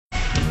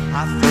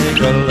I think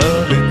I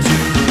love it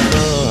too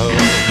much.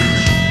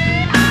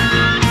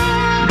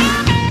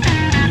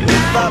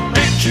 If I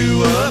picked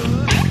you up,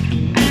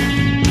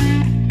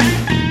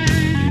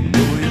 you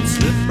know you'd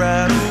slip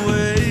right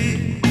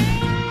away.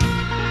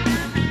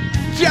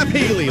 Jeff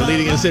Healy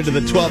leading us into the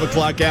 12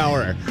 o'clock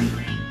hour.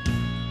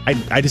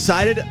 I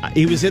decided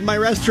he was in my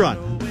restaurant.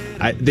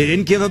 They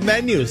didn't give him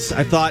menus.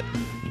 I thought,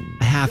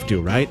 I have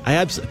to, right? I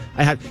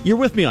have. You're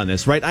with me on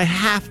this, right? I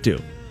have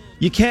to.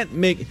 You can't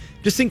make,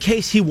 just in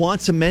case he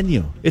wants a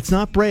menu. It's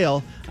not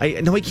Braille.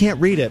 I know he can't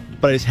read it,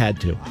 but I just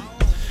had to.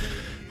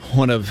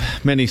 One of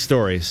many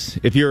stories.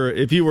 If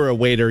you were a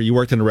waiter, you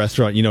worked in a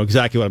restaurant, you know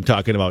exactly what I'm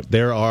talking about.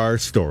 There are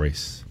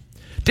stories.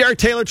 Derek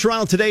Taylor,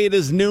 Toronto Today. It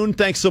is noon.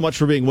 Thanks so much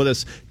for being with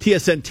us.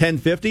 TSN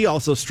 1050,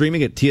 also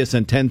streaming at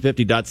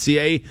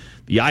tsn1050.ca,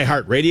 the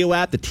iHeartRadio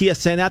app, the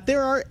TSN app.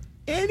 There are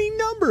any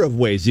number of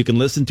ways you can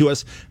listen to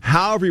us.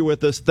 However you're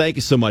with us, thank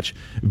you so much.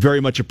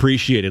 Very much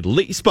appreciated.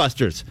 Lease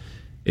Busters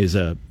is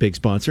a big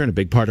sponsor and a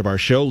big part of our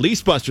show.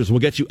 Lease Busters will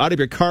get you out of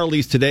your car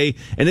lease today,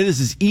 and it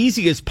is as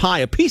easy as pie,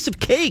 a piece of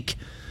cake.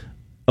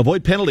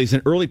 Avoid penalties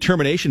and early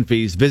termination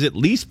fees. Visit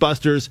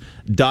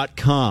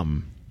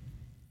leasebusters.com.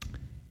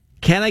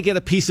 Can I get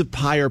a piece of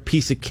pie or a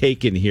piece of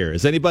cake in here?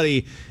 Is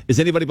anybody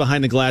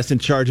behind the glass in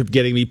charge of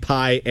getting me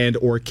pie and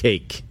or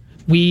cake?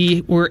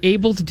 We were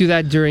able to do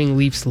that during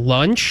Leafs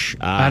lunch.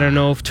 I don't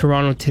know if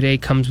Toronto Today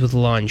comes with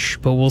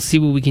lunch, but we'll see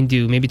what we can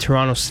do. Maybe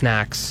Toronto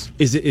snacks.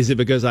 Is it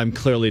because I'm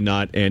clearly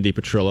not Andy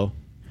Petrillo?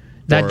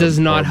 That does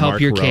not help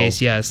Mark your Rowe?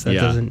 case. Yes, that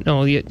doesn't.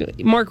 No,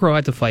 Mark Rowe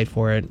had to fight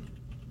for it.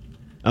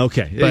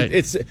 Okay, But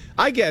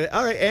I get it.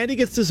 All right, Andy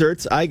gets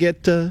desserts. I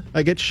get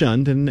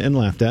shunned and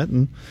laughed at,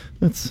 and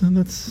that's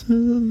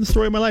the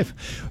story of my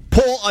life.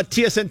 Poll on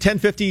TSN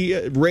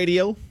 1050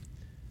 radio.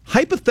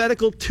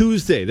 Hypothetical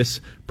Tuesday. This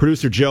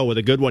producer Joe with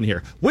a good one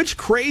here. Which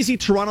crazy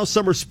Toronto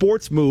summer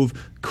sports move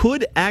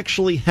could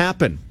actually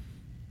happen?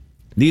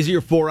 These are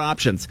your four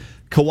options.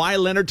 Kawhi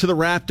Leonard to the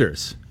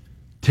Raptors.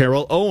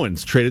 Terrell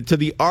Owens traded to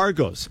the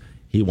Argos.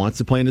 He wants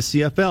to play in the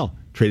CFL.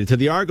 Traded to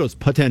the Argos.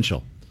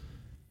 Potential.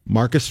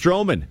 Marcus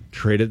Stroman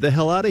traded the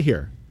hell out of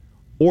here.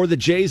 Or the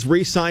Jays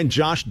re-signed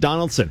Josh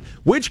Donaldson.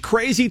 Which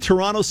crazy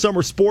Toronto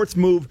summer sports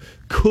move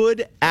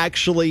could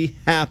actually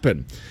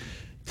happen?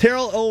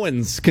 Terrell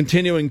Owens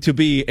continuing to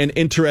be an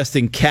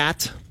interesting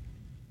cat.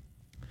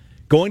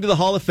 Going to the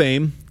Hall of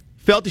Fame.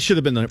 Felt he should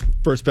have been the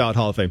first ballot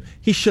Hall of Fame.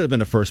 He should have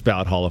been a first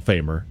ballot Hall of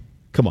Famer.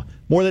 Come on.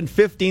 More than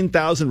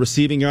 15,000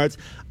 receiving yards.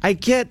 I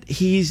get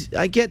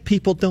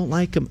people don't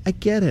like him. I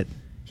get it.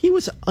 He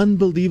was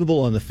unbelievable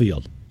on the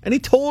field. And he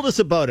told us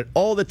about it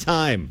all the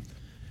time.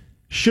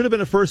 Should have been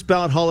a first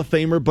ballot Hall of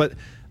Famer, but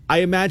I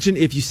imagine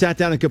if you sat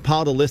down and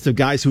compiled a list of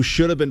guys who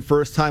should have been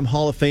first-time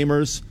Hall of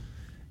Famers,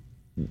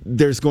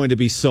 there's going to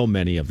be so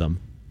many of them.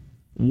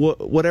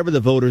 Whatever the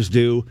voters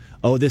do,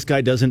 this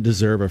guy doesn't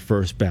deserve a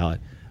first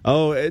ballot.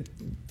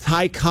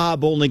 Ty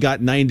Cobb only got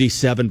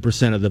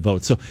 97% of the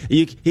vote, so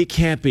he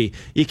can't be.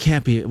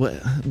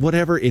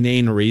 Whatever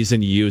inane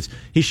reason you use,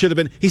 he should have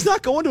been. He's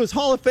not going to his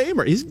Hall of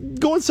Famer. He's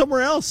going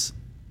somewhere else.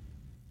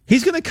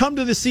 He's going to come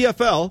to the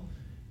CFL.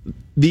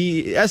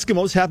 The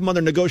Eskimos have him on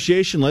their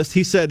negotiation list.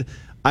 He said,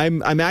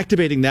 I'm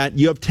activating that.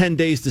 You have 10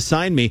 days to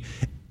sign me.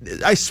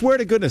 I swear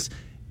to goodness,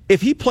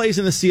 if he plays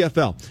in the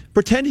CFL,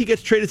 pretend he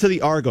gets traded to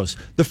the Argos.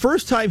 The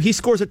first time he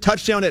scores a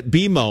touchdown at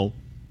BMO,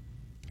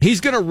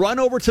 he's going to run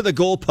over to the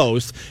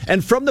goalpost,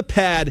 and from the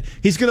pad,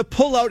 he's going to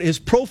pull out his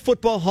Pro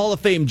Football Hall of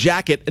Fame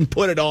jacket and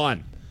put it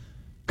on.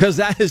 Because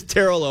that is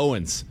Terrell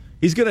Owens.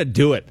 He's going to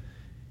do it.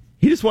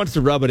 He just wants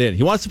to rub it in.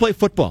 He wants to play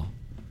football.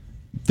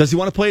 Does he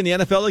want to play in the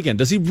NFL again?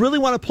 Does he really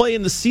want to play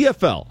in the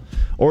CFL?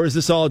 Or is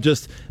this all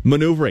just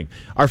maneuvering?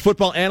 Our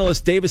football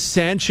analyst, Davis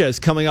Sanchez,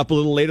 coming up a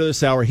little later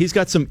this hour. He's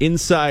got some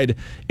inside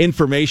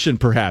information,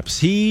 perhaps.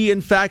 He,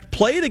 in fact,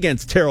 played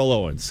against Terrell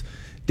Owens.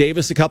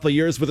 Davis, a couple of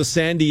years with the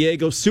San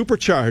Diego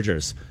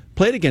Superchargers.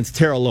 Played against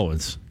Terrell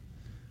Owens.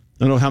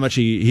 I don't know how much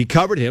he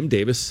covered him.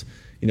 Davis,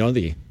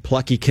 the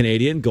plucky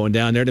Canadian, going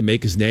down there to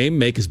make his name,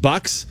 make his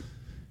bucks.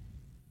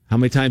 How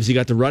many times he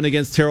got to run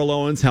against Terrell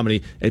Owens? How many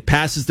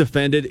passes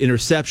defended,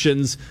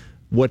 interceptions?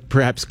 What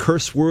perhaps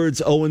curse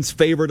words Owens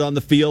favored on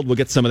the field? We'll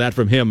get some of that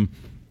from him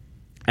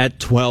at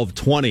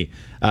 12:20.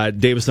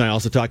 Davis and I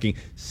also talking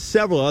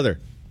several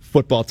other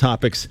football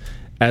topics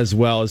as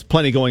well. There's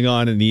plenty going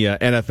on in the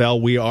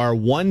NFL. We are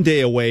 1 day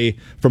away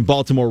from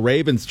Baltimore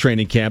Ravens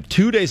training camp,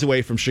 2 days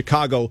away from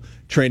Chicago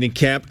training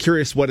camp.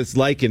 Curious what it's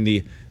like in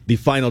the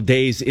final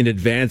days in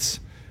advance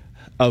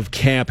of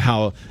camp,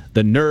 how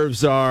the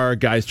nerves are,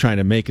 guys trying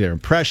to make their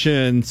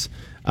impressions.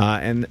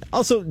 And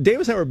also,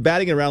 Davis and I were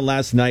batting it around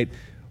last night.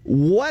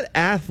 What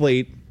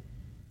athlete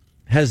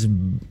has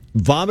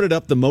vomited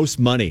up the most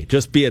money,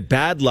 just be it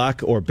bad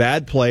luck or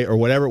bad play or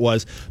whatever it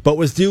was, but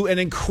was due an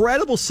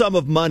incredible sum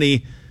of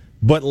money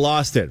but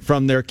lost it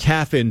from their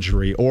calf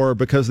injury, or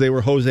because they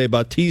were Jose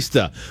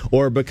Bautista,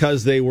 or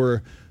because they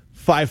were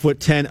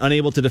 5'10",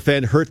 unable to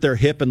defend, hurt their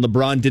hip, and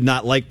LeBron did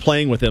not like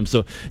playing with him.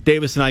 So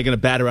Davis and I are going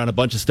to bat around a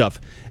bunch of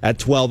stuff at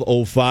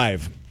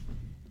 12:05.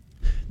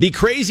 The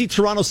crazy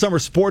Toronto summer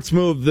sports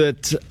move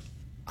that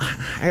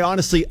I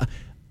honestly,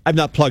 I'm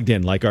not plugged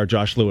in like our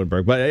Josh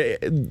Lewenberg,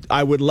 but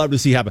I would love to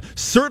see happen.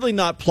 Certainly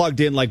not plugged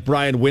in like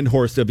Brian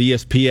Windhorst of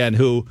ESPN,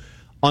 who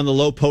on the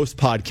Low Post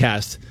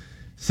podcast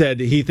said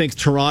he thinks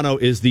Toronto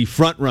is the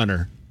front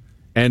runner,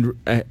 and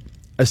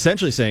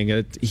essentially saying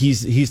that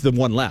he's the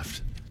one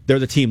left. They're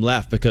the team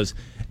left because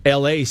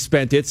LA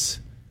spent its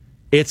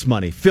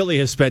money. Philly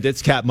has spent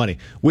its cap money.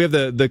 We have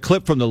the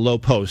clip from the Low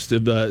Post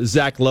of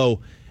Zach Lowe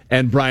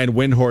and Brian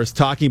Windhorst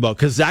talking about,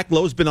 because Zach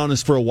Lowe's been on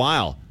this for a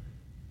while,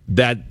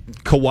 that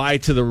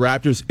Kawhi to the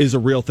Raptors is a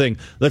real thing.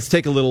 Let's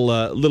take a little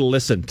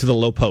listen to the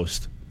Low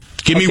Post.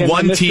 Give me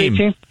one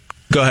team.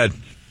 Go ahead.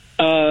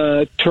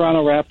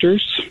 Toronto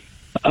Raptors.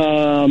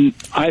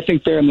 I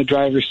think they're in the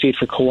driver's seat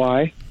for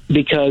Kawhi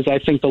because I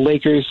think the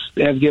Lakers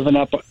have given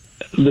up,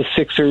 the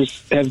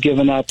Sixers have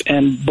given up,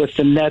 and with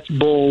the Nets,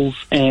 Bulls,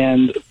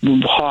 and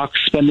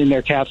Hawks spending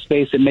their cap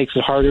space, it makes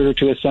it harder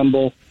to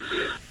assemble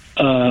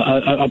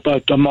a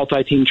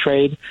multi-team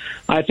trade.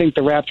 I think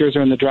the Raptors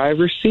are in the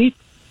driver's seat,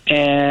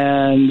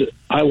 and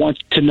I want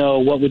to know,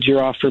 what would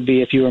your offer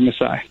be if you were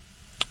Masai?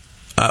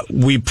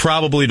 We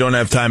probably don't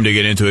have time to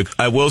get into it.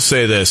 I will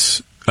say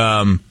this.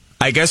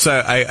 I guess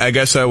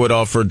I would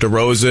offer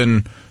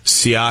DeRozan,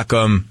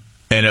 Siakam,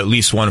 and at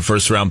least one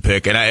first-round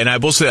pick. And I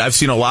will say I've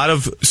seen a lot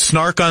of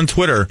snark on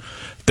Twitter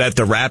that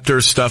the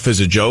Raptors stuff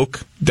is a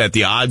joke, that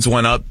the odds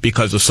went up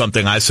because of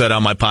something I said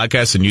on my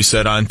podcast and you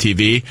said on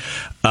TV.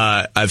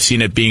 I've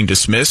seen it being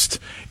dismissed.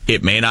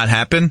 It may not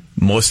happen.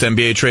 Most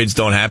NBA trades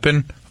don't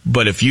happen.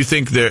 But if you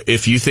think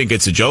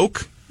it's a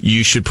joke,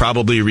 you should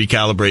probably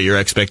recalibrate your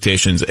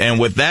expectations. And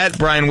with that,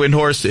 Brian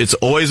Windhorst, it's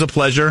always a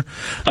pleasure.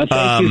 Thank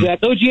you, Zach.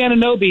 OG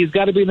Anunoby's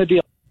got to be in the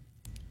deal.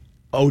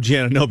 OG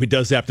Anunoby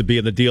does have to be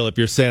in the deal if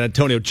you're San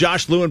Antonio.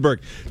 Josh Lewenberg,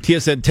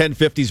 TSN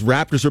 1050's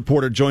Raptors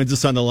reporter, joins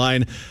us on the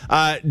line.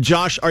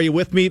 Josh, are you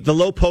with me? The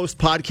Low Post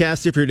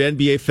podcast, if you're an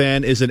NBA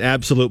fan, is an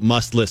absolute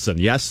must-listen,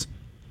 yes?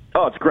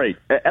 Oh, it's great.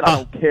 And I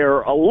don't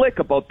care a lick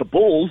about the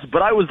Bulls,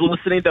 but I was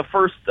listening, the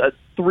first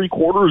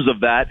three-quarters of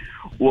that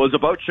was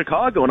about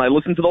Chicago, and I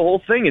listened to the whole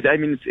thing.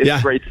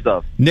 It's great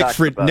stuff. Nick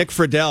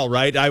Friedel,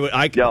 right?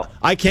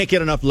 I can't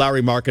get enough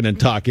Lauri Markkanen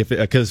talk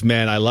because,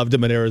 man, I loved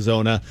him in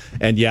Arizona.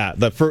 And, he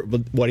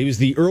was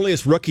the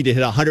earliest rookie to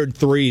hit 100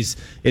 threes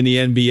in the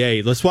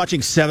NBA. Let's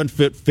watching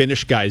 7-foot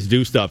Finnish guys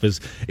do stuff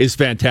is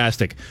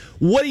fantastic.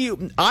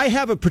 I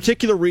have a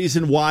particular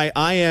reason why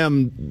I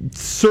am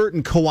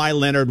certain Kawhi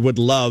Leonard would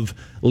love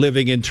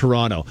living in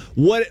Toronto.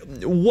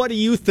 What do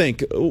you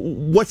think?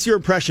 What's your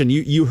impression?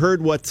 You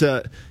heard what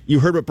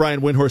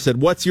Brian Windhorst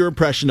said. What's your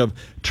impression of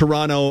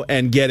Toronto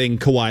and getting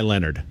Kawhi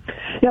Leonard?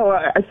 Yeah,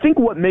 well, I think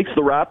what makes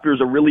the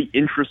Raptors a really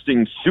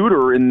interesting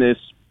suitor in this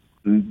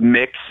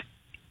mix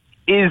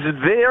is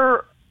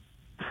they're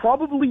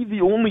probably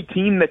the only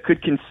team that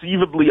could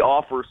conceivably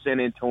offer San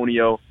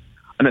Antonio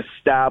an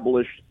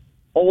established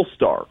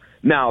all-star.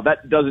 Now,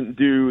 that doesn't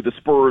do the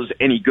Spurs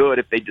any good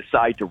if they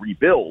decide to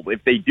rebuild.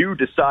 If they do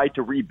decide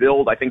to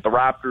rebuild, I think the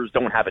Raptors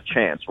don't have a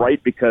chance,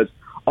 right? Because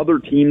other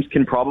teams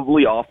can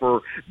probably offer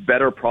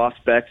better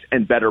prospects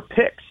and better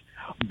picks.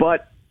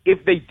 But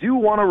if they do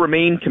want to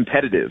remain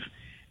competitive,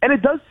 and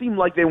it does seem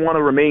like they want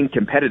to remain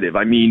competitive.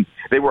 I mean,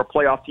 they were a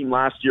playoff team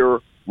last year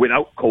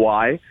without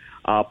Kawhi.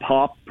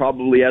 Pop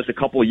probably has a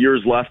couple of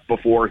years left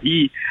before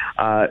he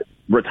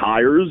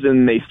retires,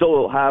 and they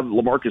still have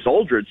LaMarcus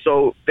Aldridge,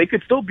 so they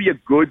could still be a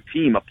good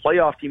team, a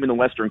playoff team in the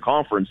Western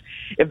Conference.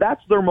 If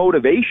that's their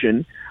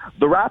motivation,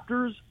 the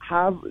Raptors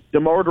have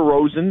DeMar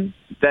DeRozan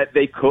that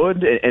they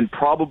could and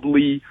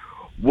probably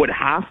would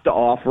have to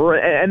offer,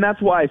 and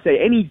that's why I say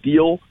any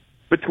deal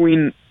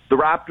between the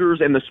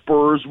Raptors and the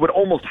Spurs would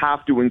almost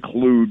have to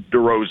include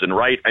DeRozan,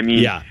 right? I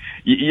mean,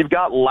 you've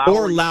got Lowry.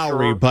 Or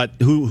Lowry, but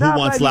who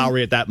wants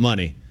Lowry at that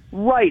money?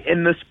 Right,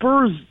 and the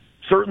Spurs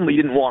certainly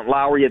didn't want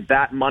Lowry at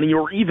that money,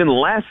 or even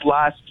less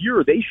last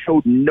year. They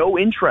showed no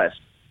interest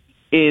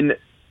in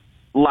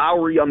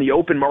Lowry on the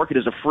open market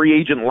as a free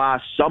agent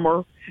last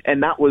summer,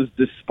 and that was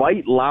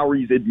despite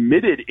Lowry's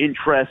admitted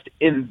interest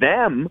in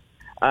them.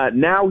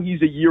 Now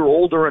he's a year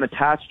older and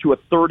attached to a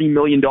 $30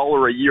 million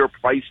a year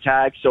price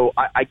tag, so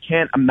I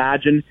can't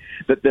imagine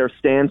that their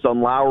stance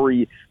on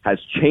Lowry has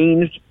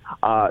changed.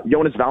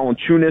 Jonas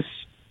Valanciunas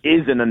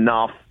isn't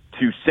enough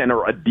to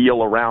center a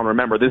deal around.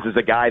 Remember, this is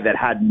a guy that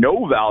had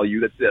no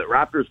value that the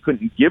Raptors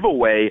couldn't give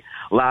away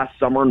last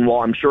summer, and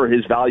while I'm sure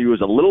his value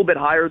is a little bit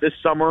higher this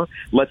summer,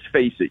 let's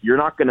face it,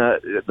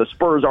 the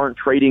Spurs aren't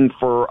trading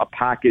for a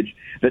package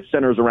that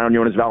centers around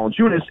Jonas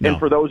Valanciunas, and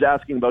for those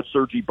asking about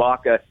Serge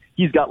Ibaka,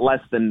 he's got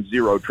less than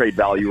zero trade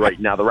value right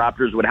now. The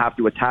Raptors would have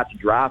to attach a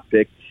draft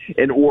pick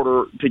in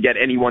order to get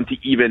anyone to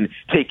even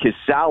take his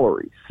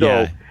salary.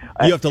 So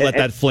you have to let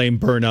that flame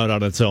burn out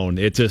on its own.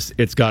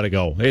 It's got to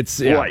go. Right.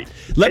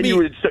 So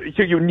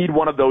you need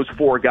one of those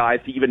four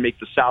guys to even make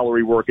the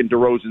salary work, and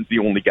DeRozan's the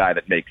only guy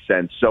that makes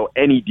sense. So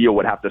any deal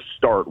would have to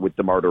start with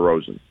DeMar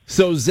DeRozan.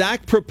 So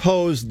Zach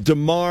proposed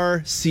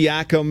DeMar,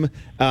 Siakam,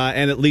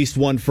 and at least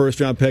one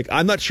first-round pick.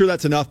 I'm not sure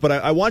that's enough, but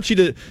I want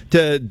you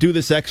to do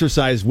this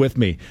exercise with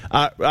me.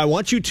 I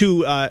want you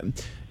to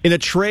In a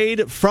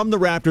trade from the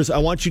Raptors, I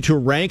want you to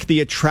rank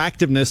the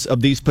attractiveness of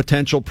these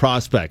potential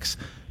prospects.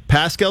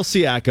 Pascal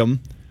Siakam,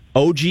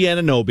 OG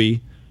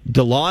Anunoby,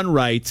 DeLon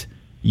Wright,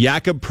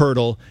 Jakob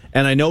Poeltl,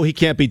 and I know he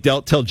can't be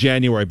dealt till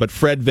January, but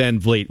Fred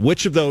VanVleet.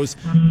 Which of those,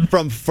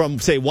 from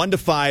say 1 to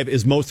 5,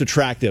 is most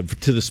attractive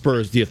to the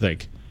Spurs, do you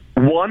think?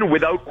 1,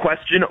 without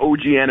question, OG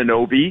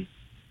Anunoby.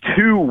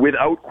 2,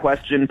 without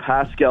question,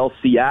 Pascal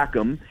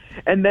Siakam.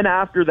 And then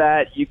after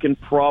that, you can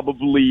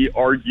probably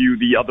argue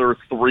the other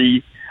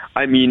 3.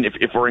 I mean,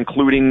 if we're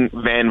including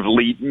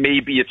VanVleet,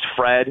 maybe it's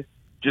Fred,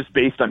 just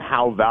based on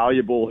how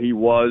valuable he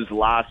was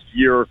last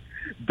year.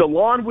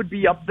 DeLon would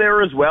be up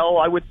there as well,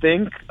 I would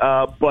think,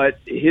 but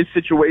his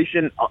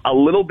situation a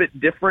little bit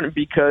different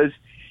because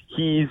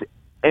he's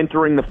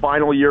entering the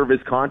final year of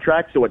his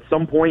contract, so at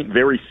some point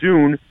very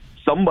soon,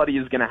 somebody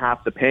is going to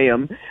have to pay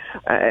him.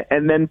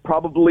 And then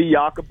probably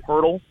Jakob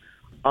Poeltl.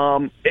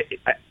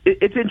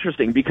 It's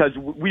interesting because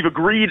we've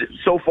agreed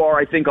so far,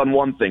 I think, on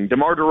one thing.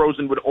 DeMar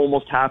DeRozan would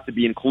almost have to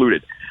be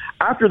included.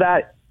 After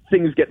that,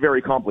 things get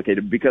very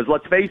complicated because,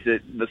 let's face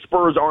it, the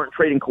Spurs aren't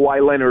trading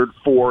Kawhi Leonard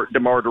for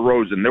DeMar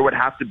DeRozan. There would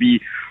have to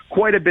be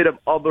quite a bit of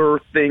other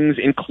things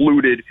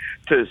included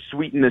to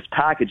sweeten this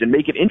package and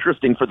make it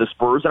interesting for the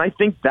Spurs, and I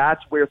think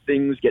that's where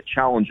things get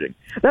challenging.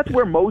 That's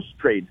where most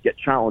trades get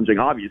challenging,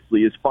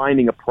 obviously, is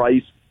finding a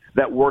price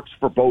that works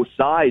for both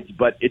sides,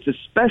 but it's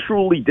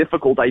especially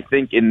difficult, I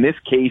think, in this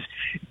case,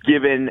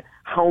 given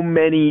how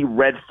many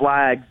red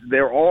flags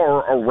there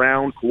are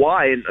around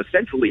Kawhi and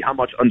essentially how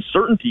much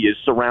uncertainty is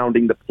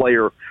surrounding the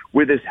player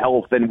with his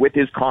health and with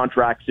his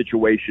contract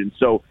situation.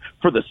 So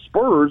for the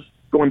Spurs,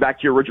 going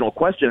back to your original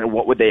question, and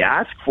what would they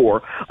ask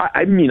for?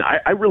 I mean,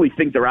 I really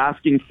think they're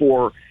asking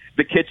for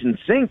the kitchen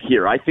sink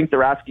here. I think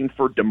they're asking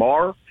for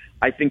DeMar.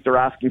 I think they're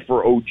asking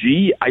for OG.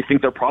 I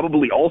think they're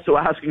probably also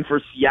asking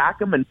for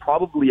Siakam and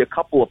probably a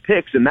couple of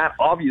picks, and that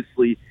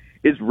obviously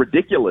is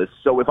ridiculous.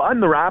 So if I'm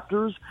the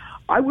Raptors,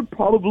 I would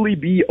probably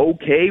be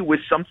okay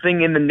with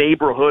something in the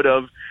neighborhood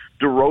of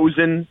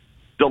DeRozan,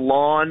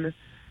 DeLon,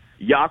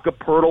 Jakob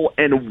Poeltl,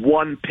 and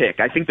 1 pick.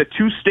 I think the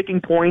 2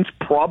 sticking points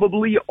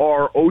probably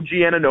are OG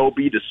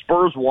Anunoby. The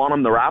Spurs want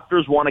him. The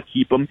Raptors want to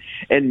keep him.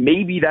 And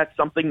maybe that's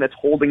something that's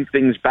holding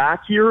things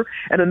back here.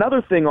 And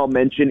another thing I'll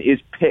mention is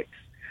picks.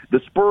 The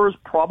Spurs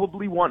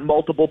probably want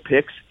multiple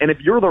picks, and if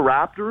you're the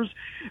Raptors,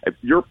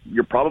 you're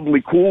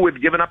probably cool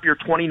with giving up your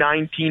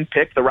 2019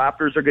 pick. The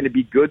Raptors are going to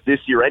be good this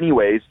year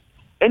anyways.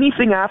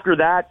 Anything after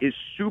that is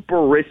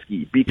super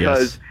risky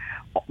because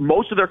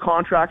most of their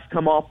contracts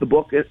come off the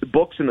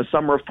books in the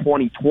summer of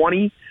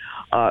 2020.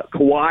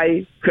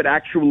 Kawhi could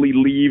actually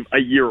leave a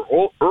year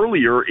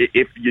earlier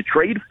if you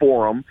trade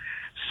for him.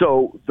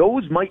 So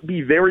those might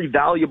be very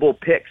valuable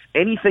picks.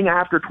 Anything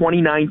after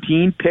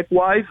 2019,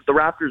 pick-wise, the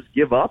Raptors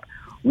give up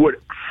would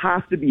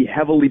have to be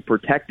heavily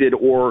protected,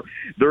 or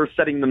they're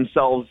setting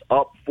themselves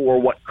up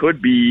for what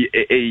could be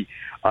a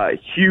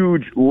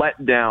huge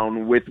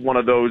letdown with one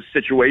of those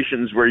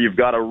situations where you've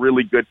got a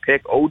really good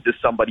pick owed to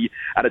somebody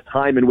at a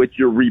time in which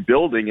you're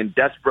rebuilding and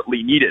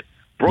desperately need it.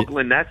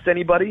 Brooklyn Nets,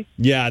 anybody?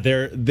 Yeah,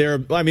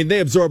 I mean,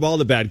 they absorb all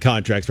the bad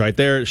contracts,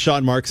 right?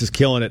 Sean Marks is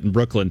killing it in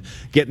Brooklyn,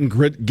 getting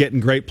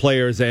great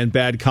players and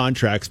bad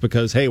contracts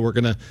because, hey, we're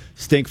going to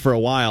stink for a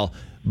while,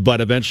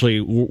 but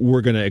eventually we're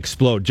going to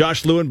explode.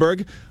 Josh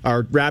Lewenberg,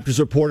 our Raptors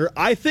reporter.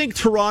 I think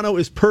Toronto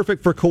is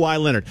perfect for Kawhi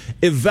Leonard.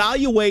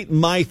 Evaluate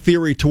my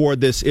theory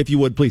toward this, if you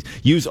would, please.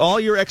 Use all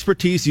your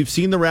expertise. You've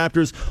seen the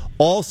Raptors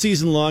all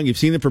season long. You've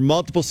seen them for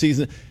multiple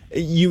seasons.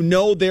 You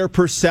know their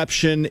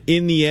perception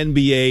in the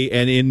NBA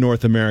and in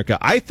North America.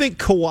 I think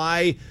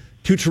Kawhi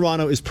to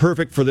Toronto is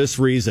perfect for this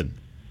reason.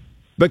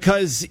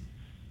 Because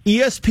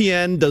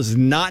ESPN does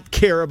not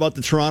care about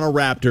the Toronto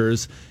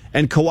Raptors,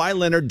 and Kawhi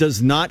Leonard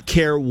does not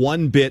care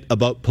one bit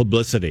about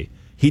publicity.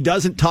 He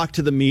doesn't talk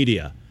to the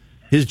media.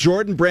 His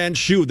Jordan Brand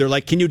shoe, they're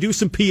like, can you do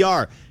some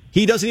PR?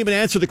 He doesn't even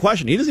answer the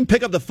question. He doesn't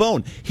pick up the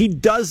phone. He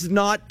does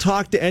not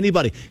talk to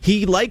anybody.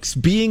 He likes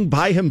being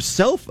by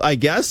himself, I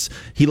guess.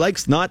 He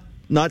likes not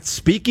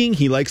speaking.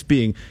 He likes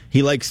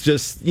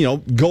just,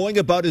 going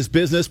about his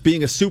business,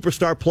 being a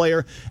superstar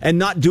player, and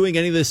not doing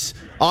any of this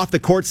off the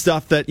court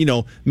stuff that,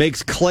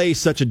 makes Clay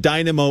such a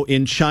dynamo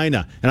in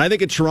China. And I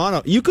think in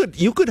Toronto, you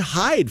could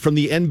hide from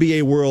the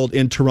NBA world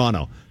in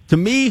Toronto. To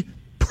me,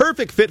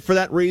 perfect fit for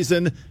that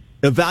reason.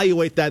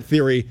 Evaluate that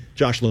theory,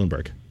 Josh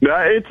Lewenberg.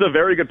 It's a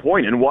very good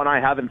point, and one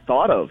I haven't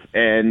thought of.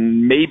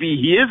 And maybe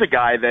he is a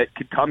guy that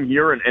could come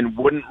here and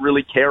wouldn't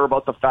really care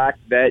about the fact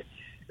that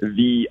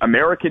the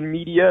American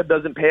media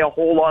doesn't pay a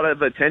whole lot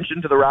of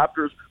attention to the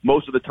Raptors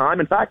most of the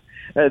time. In fact,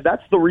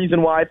 that's the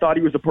reason why I thought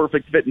he was a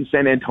perfect fit in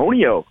San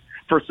Antonio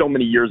for so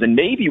many years, and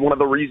maybe one of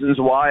the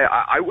reasons why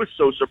I was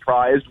so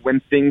surprised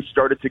when things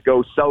started to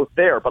go south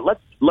there. But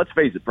let's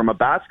face it, from a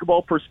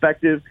basketball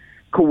perspective,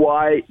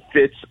 Kawhi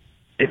fits,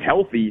 if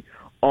healthy,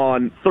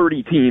 on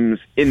 30 teams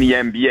in the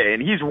NBA.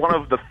 And he's one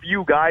of the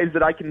few guys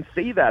that I can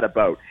say that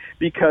about,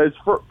 because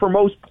for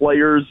most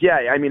players,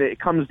 it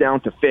comes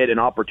down to fit and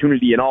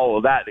opportunity and all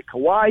of that.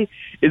 Kawhi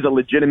is a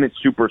legitimate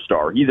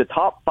superstar. He's a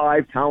top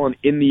 5 talent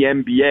in the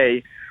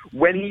NBA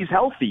when he's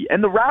healthy.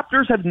 And the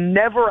Raptors have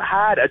never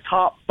had a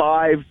top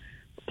 5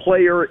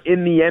 player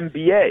in the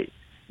NBA.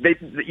 They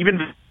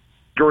even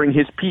during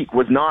his peak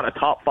was not a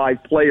top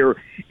 5 player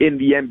in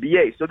the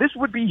NBA. So this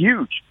would be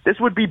huge. This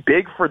would be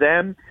big for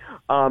them.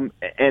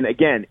 And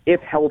again,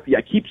 if healthy,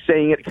 I keep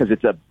saying it because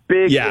it's a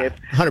big if.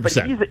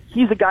 100%. But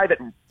he's a guy that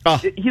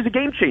he's a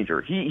game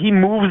changer. He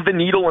moves the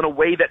needle in a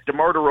way that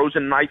DeMar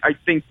DeRozan. I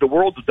think the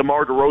world of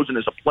DeMar DeRozan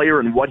as a player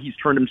and what he's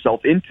turned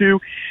himself into,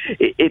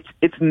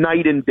 it's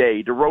night and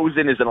day.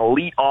 DeRozan is an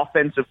elite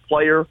offensive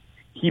player.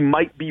 He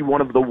might be one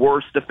of the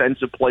worst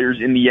defensive players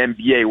in the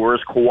NBA,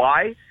 whereas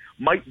Kawhi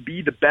might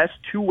be the best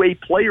two-way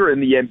player in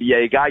the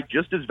NBA, a guy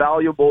just as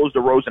valuable as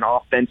DeRozan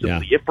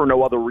offensively, if for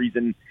no other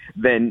reason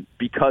than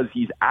because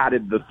he's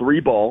added the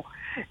 3-ball.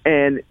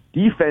 And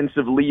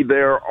defensively,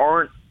 there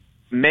aren't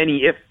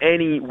many, if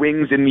any,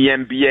 wings in the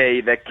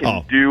NBA that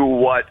can do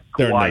what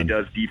Kawhi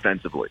does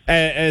defensively.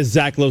 As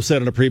Zach Lowe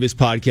said on a previous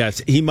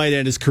podcast, he might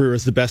end his career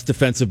as the best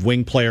defensive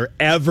wing player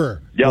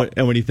ever. Yep.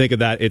 And when you think of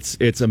that,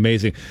 it's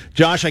amazing.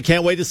 Josh, I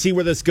can't wait to see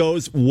where this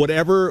goes.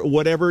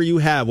 Whatever you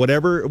have,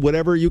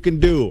 whatever you can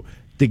do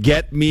to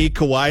get me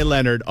Kawhi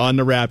Leonard on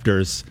the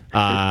Raptors,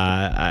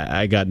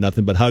 I got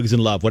nothing but hugs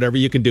and love. Whatever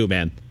you can do,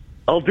 man.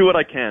 I'll do what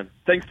I can.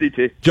 Thanks,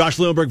 DT. Josh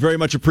Lewenberg, very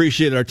much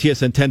appreciated. Our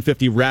TSN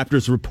 1050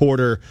 Raptors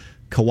reporter.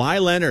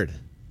 Kawhi Leonard,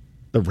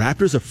 the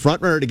Raptors a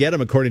front-runner to get him,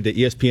 according to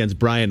ESPN's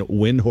Brian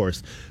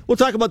Windhorst. We'll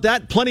talk about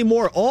that, plenty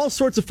more. All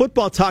sorts of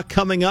football talk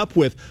coming up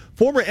with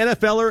former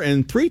NFLer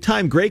and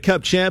 3-time Grey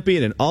Cup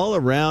champion and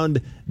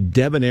all-around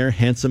debonair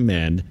handsome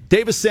man,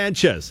 Davis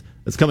Sanchez.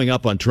 That's coming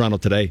up on Toronto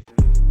Today.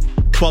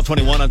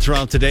 12:21 on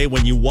Toronto Today.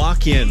 When you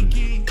walk in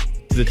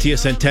to the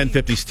TSN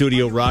 1050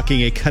 studio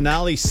rocking a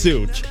Canali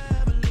suit,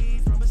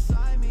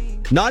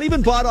 not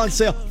even bought on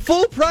sale,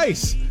 full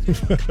price.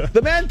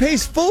 The man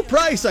pays full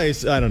price.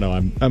 I don't know.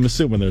 I'm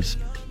assuming there's.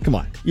 Come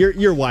on,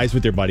 you're wise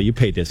with your buddy. You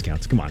pay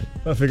discounts. Come on.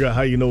 I'll figure out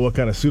how you know what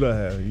kind of suit I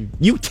have.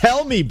 You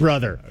tell me,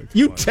 brother.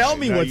 You tell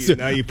me what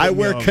suit. I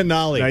wear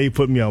Canali. Now you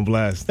put me on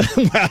blast.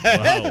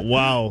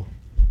 Wow.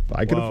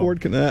 I can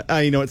afford. You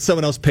know what?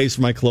 Someone else pays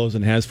for my clothes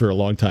and has for a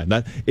long time.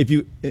 If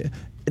you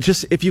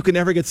can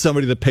ever get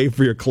somebody to pay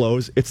for your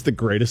clothes, it's the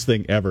greatest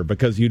thing ever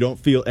because you don't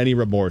feel any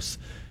remorse.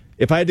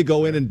 If I had to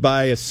go in and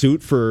buy a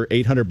suit for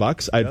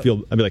 $800, I'd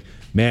be like,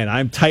 man,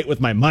 I'm tight with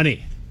my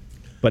money.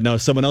 But no,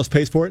 someone else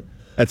pays for it.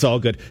 That's all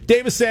good.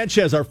 Davis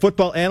Sanchez, our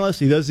football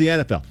analyst, he does the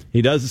NFL.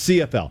 He does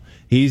the CFL.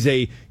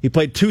 He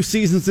played 2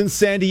 seasons in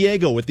San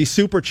Diego with the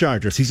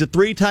Superchargers. He's a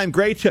 3-time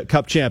Grey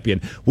Cup champion.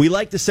 We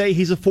like to say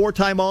he's a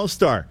 4-time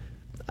All-Star.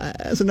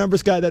 As a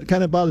numbers guy, that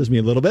kind of bothers me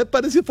a little bit,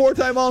 but he's a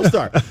 4-time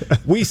All-Star.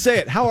 We say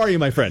it. How are you,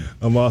 my friend?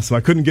 I'm awesome. I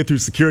couldn't get through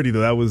security,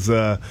 though. That was,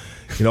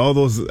 all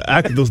those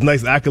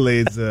nice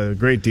accolades,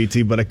 great,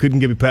 DT, but I couldn't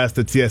get me past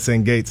the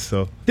TSN gates.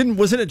 So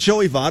wasn't it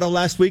Joey Votto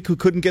last week who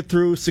couldn't get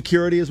through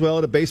security as well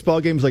at a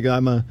baseball game? He's like,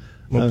 I'm the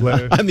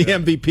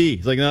MVP.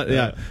 He's like,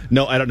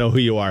 no, I don't know who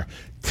you are.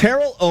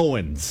 Terrell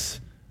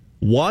Owens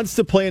wants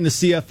to play in the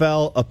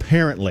CFL,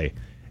 apparently.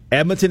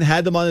 Edmonton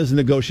had them on his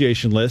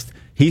negotiation list.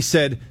 He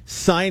said,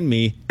 sign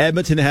me.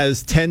 Edmonton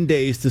has 10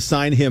 days to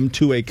sign him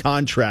to a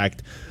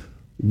contract.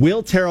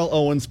 Will Terrell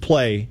Owens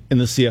play in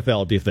the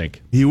CFL, do you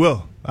think? He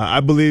will. I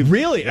believe.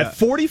 Really? Yeah. At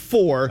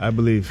 44? I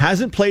believe.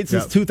 Hasn't played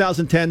since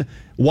 2010.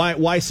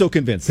 Why so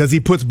convinced? Because he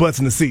puts butts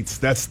in the seats.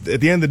 That's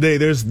at the end of the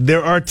day,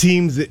 there are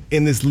teams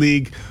in this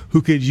league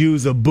who could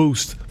use a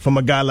boost from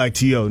a guy like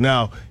T.O.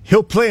 Now,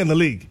 he'll play in the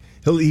league.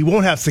 He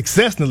won't have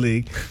success in the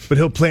league, but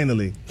he'll play in the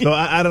league. So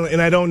I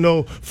don't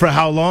know for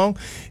how long.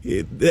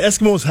 The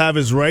Eskimos have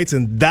his rights,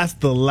 and that's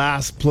the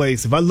last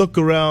place. If I look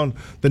around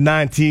the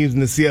 9 teams in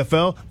the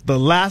CFL, the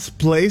last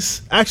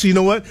place. Actually, you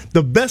know what?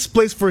 The best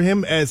place for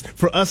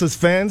us as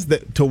fans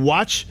to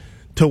watch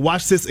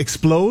this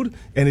explode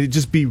and it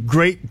just be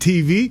great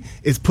TV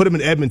is put him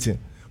in Edmonton.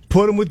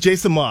 Put him with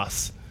Jason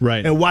Moss.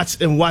 Right. And watch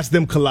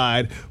them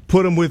collide.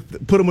 Put him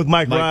with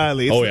Mike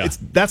Riley.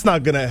 That's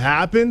not going to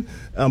happen.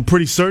 I'm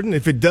pretty certain.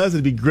 If it does,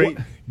 it'd be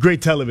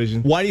great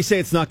television. Why do you say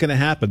it's not going to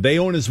happen? They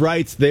own his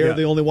rights. They're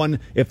the only one.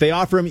 If they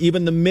offer him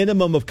even the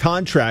minimum of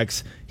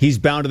contracts, he's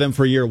bound to them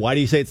for a year. Why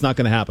do you say it's not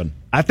going to happen?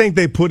 I think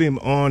they put him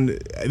on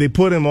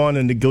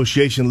a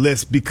negotiation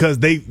list because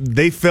they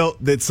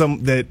felt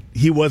that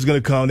he was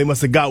going to come. They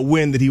must have got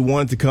wind that he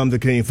wanted to come to the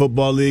Canadian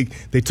Football League.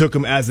 They took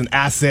him as an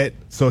asset.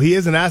 So he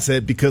is an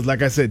asset because,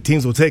 like I said,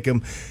 teams will take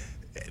him.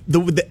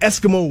 The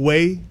Eskimo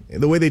way,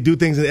 the way they do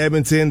things in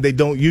Edmonton, they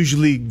don't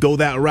usually go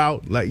that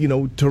route. Like,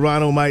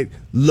 Toronto might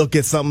look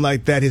at something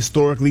like that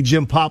historically.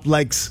 Jim Pop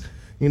likes,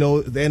 the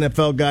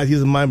NFL guys. He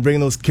doesn't mind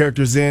bringing those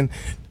characters in.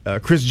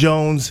 Chris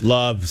Jones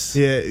loves.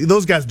 Yeah,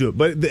 those guys do it.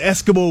 But the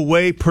Eskimo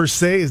way per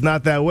se is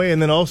not that way.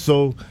 And then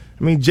also,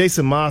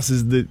 Jason Moss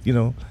is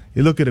you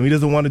look at him. He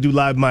doesn't want to do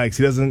live mics.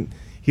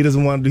 he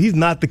doesn't want to do. He's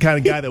not the kind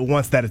of guy that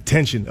wants that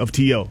attention of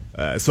T.O.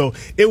 So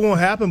it won't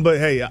happen, but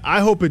hey, I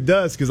hope it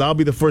does because I'll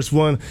be the first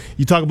one.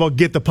 You talk about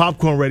get the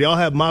popcorn ready. I'll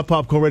have my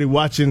popcorn ready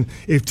watching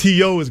if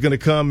T.O. is going to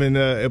come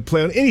and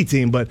play on any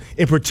team, but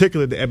in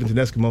particular the Edmonton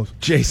Eskimos.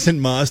 Jason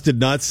Moss did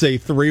not say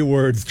 3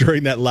 words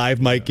during that live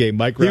Mike game.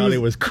 Mike Rowley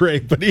was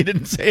great, but he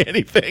didn't say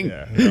anything.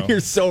 Yeah, no. You're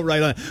so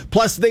right on.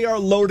 Plus, they are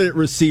loaded at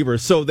receiver.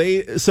 So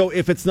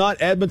if it's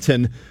not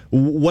Edmonton,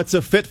 what's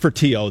a fit for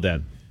T.O.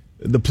 then?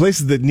 The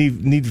places that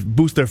need to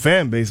boost their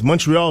fan base,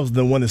 Montreal is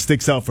the one that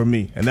sticks out for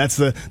me, and that's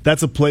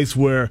a place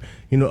where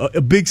a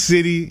big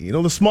city,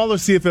 the smaller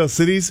CFL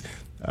cities,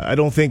 I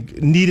don't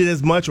think need it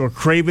as much or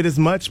crave it as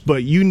much, but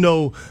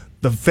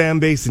the fan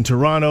base in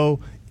Toronto,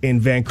 in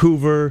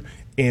Vancouver,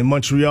 in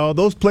Montreal,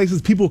 those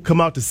places people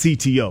come out to see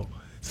T.O.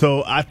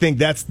 So I think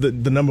that's the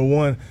number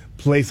one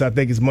place. I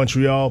think is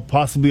Montreal,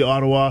 possibly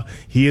Ottawa.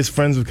 He is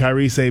friends with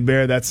Kyrese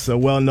Hebert. That's a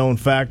well-known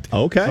fact.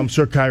 Okay. So I'm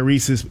sure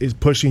Kyrese is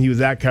pushing. He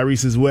was at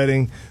Kyrese's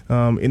wedding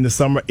in the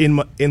summer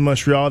in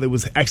Montreal. It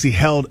was actually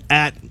held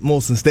at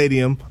Molson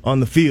Stadium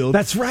on the field.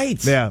 That's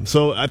right. Yeah.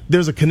 So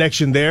there's a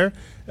connection there.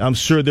 I'm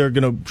sure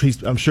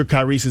I'm sure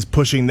Kyrese is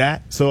pushing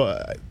that.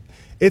 So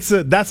that's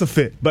a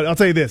fit. But I'll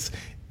tell you this: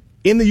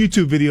 in the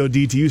YouTube video,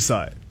 DTU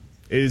saw it.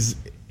 Is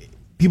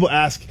people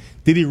ask,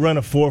 did he run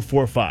a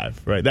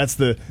 4.45? Right. That's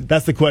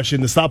the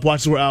question. The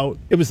stopwatches were out.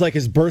 It was like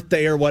his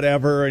birthday or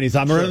whatever, and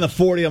I'm running the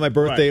 40 on my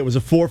birthday. Right. It was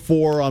a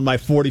 4.4 on my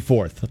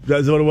 44th.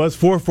 That's what it was.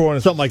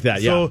 4.4 something like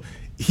that. Yeah. So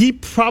he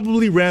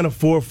probably ran a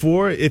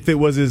 4.4 if it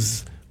was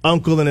his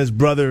uncle and his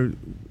brother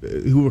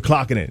who were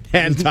clocking it.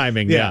 Hand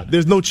timing. Yeah.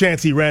 There's no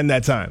chance he ran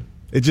that time.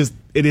 It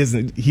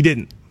isn't. He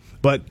didn't.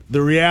 But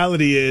the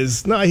reality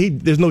is,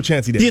 there's no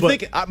chance he did. Do you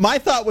think? My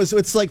thought was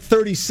it's like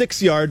 36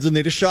 yards, and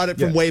they just shot it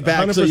from way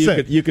back, 100%. So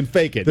you can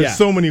fake it. There's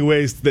so many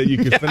ways that you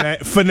can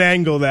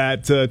finagle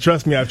that.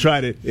 Trust me, I've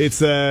tried it.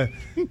 It's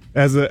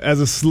as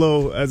a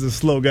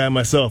slow guy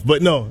myself.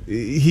 But no,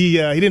 he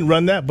didn't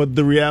run that. But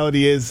the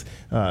reality is,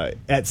 at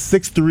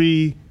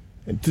 6'3",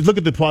 to look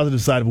at the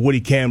positive side of what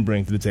he can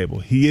bring to the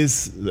table. He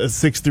is a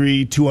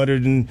 6'3",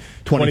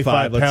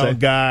 225-pound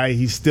guy.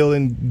 He's still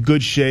in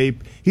good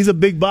shape. He's a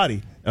big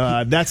body.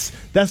 That's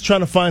trying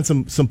to find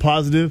some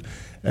positive.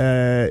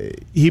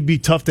 He'd be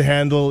tough to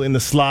handle in the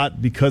slot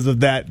because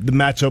of the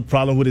matchup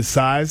problem with his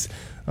size.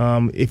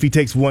 If he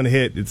takes one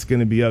hit, it's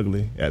going to be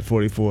ugly at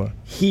 44.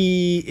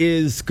 He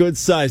is good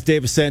size.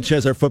 David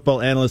Sanchez, our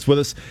football analyst, with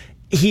us.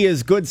 He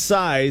is good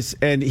size,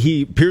 and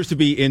he appears to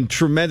be in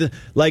tremendous,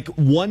 like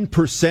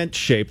 1%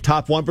 shape,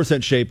 top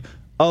 1% shape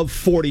of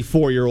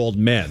 44-year-old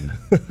men.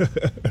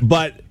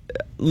 But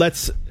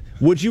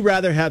would you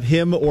rather have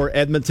him or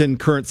Edmonton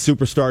current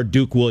superstar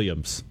Duke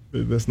Williams?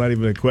 That's not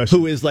even a question.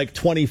 Who is like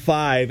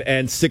 25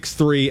 and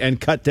 6'3"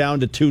 and cut down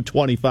to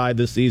 225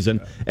 this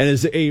season and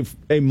is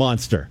a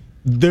monster.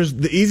 There's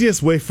the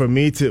easiest way for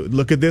me to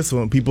look at this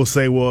when people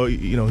say, well,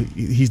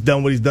 he's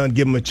done what he's done,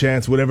 give him a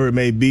chance, whatever it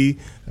may be,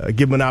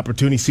 give him an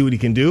opportunity, see what he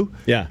can do.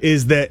 Yeah.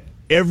 Is that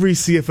every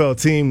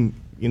CFL team,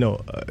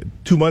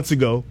 2 months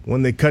ago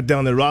when they cut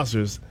down their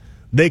rosters,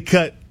 they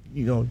cut,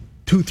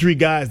 2-3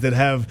 guys that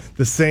have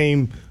the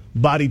same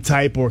body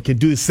type or can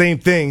do the same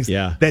things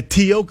that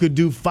T.O. could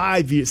do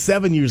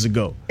 7 years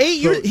ago.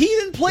 8 years. He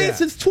didn't play it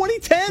since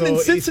 2010 in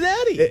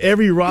Cincinnati.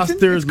 Every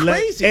roster is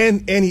crazy.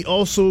 And he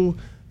also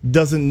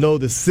doesn't know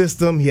the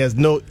system. He has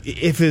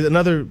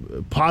another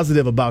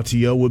positive about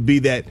T.O. would be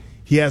that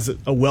he has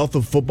a wealth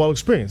of football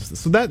experience.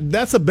 So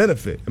that's a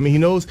benefit. I mean, he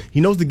knows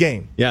the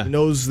game. Yeah. He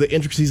knows the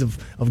intricacies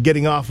of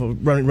getting off,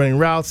 of running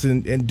routes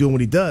and doing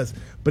what he does.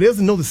 But he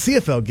doesn't know the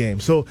CFL game.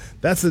 So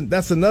that's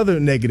another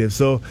negative.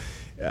 So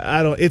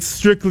it's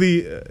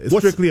strictly a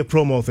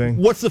promo thing.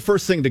 What's the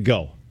first thing to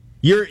go?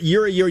 You're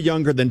a year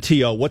younger than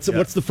T.O. What's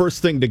the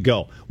first thing to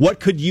go? What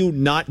could you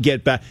not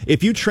get back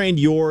if you trained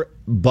your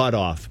butt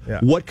off? Yeah.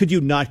 What could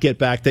you not get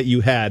back that you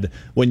had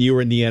when you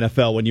were in the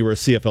NFL, when you were a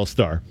CFL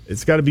star?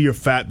 It's got to be the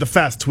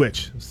fast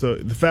twitch. So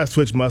the fast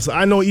twitch muscle.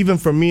 I know even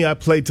for me, I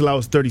played till I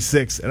was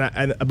 36,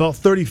 and about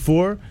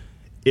 34,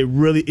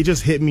 it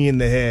just hit me in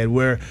the head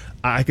where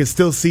I could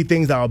still see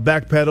things. I'll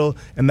backpedal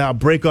and I'll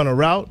break on a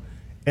route.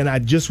 And I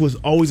just was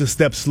always a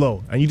step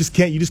slow, and you just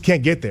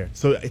can't get there.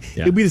 So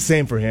it'll be the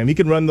same for him. He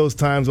can run those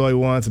times all he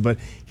wants, but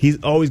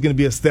he's always going to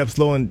be a step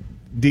slow. And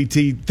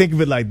DT, think of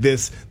it like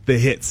this: the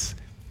hits.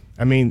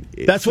 I mean,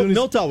 that's what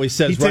Milt always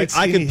says, right?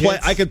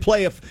 I could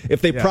play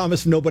if they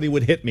promised nobody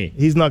would hit me.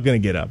 He's not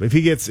going to get up if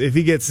he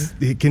gets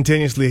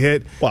continuously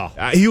hit. Wow,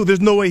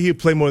 there's no way he'd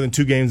play more than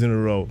 2 games in a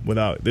row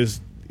without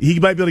this. He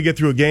might be able to get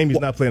through a game. He's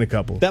not playing a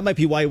couple. That might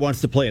be why he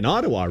wants to play in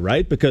Ottawa,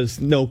 right? Because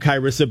no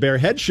Kyrese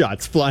Hebert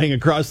headshots flying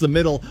across the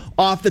middle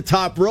off the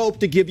top rope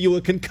to give you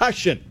a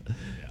concussion.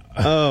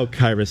 Oh,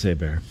 Kyrese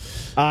Hebert.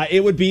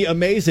 It would be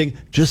amazing.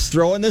 Just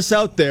throwing this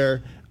out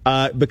there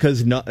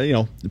because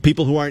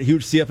people who aren't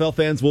huge CFL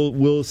fans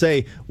will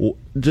say, well,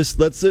 just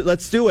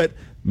let's do it.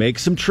 Make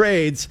some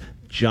trades.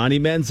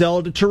 Johnny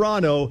Manziel to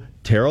Toronto.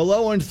 Terrell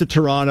Owens to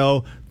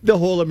Toronto. the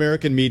whole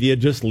American media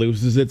just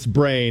loses its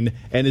brain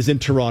and is in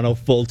Toronto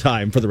full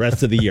time for the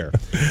rest of the year.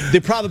 The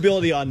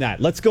probability on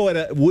that. Let's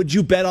go would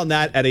you bet on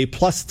that at a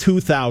plus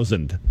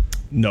 2,000?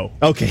 No.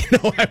 Okay,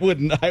 no,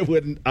 I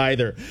wouldn't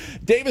either.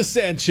 Davis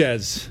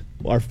Sanchez,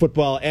 our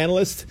football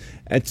analyst.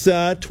 It's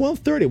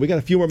 12:30. We got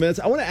a few more minutes.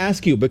 I want to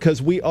ask you,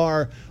 because we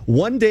are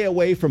 1 day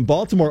away from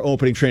Baltimore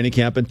opening training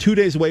camp and 2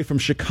 days away from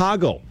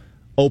Chicago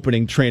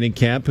opening training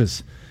camp.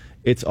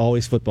 It's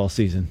always football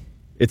season.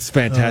 It's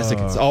fantastic.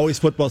 It's always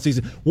football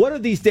season. What are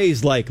these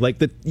days like?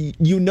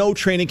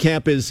 Training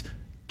camp is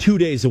 2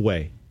 days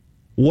away.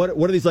 What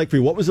are these like for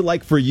you? What was it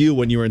like for you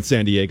when you were in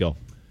San Diego?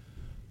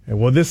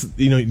 Well,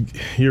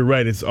 you're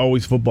right. It's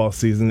always football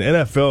season.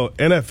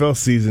 NFL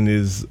season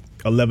is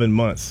 11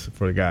 months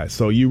for the guys.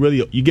 So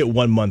you get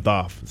 1 month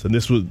off. So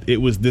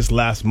it was this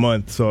last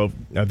month. So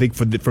I think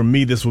for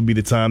me, this will be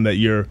the time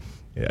that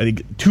I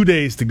think 2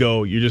 days to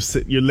go.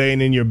 You're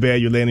laying in your bed,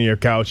 you're laying on your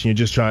couch, and you're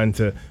just trying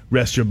to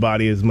rest your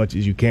body as much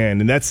as you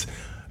can. And that's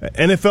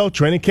NFL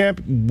training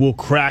camp will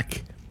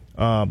crack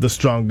the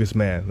strongest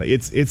man.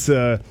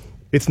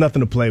 It's nothing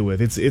to play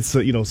with. It's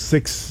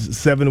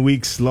 6-7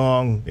 weeks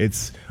long.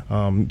 It's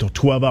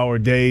 12-hour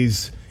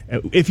days.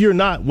 When you're in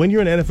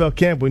NFL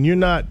camp, when you're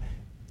not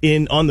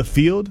on the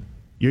field,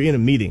 you're in a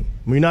meeting.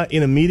 When you're not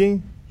in a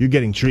meeting, you're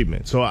getting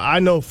treatment. So I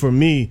know for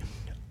me,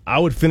 I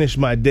would finish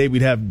my day.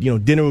 We'd have,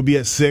 dinner would be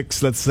at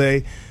 6, let's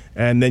say,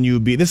 and then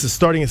this is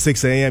starting at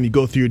 6 a.m. You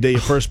go through your day,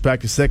 your first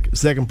practice,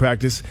 second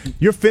practice.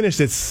 You're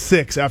finished at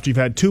 6 after you've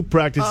had 2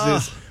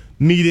 practices,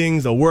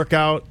 meetings, a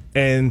workout,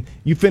 and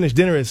you finish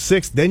dinner at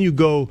 6. Then you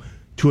go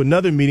to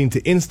another meeting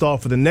to install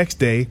for the next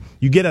day.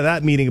 You get out of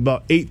that meeting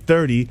about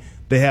 8:30.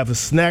 They have a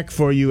snack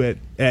for you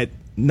at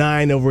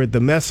 9 over at the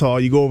mess hall.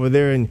 You go over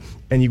there and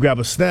you grab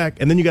a snack,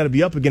 and then you got to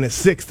be up again at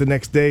 6 the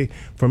next day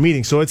for a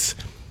meeting. So it's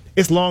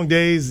long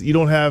days. You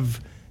don't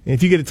have.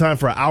 If you get a time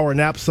for an hour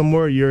nap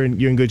somewhere, you're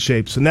in good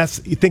shape. So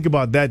you think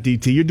about that,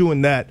 DT. You're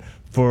doing that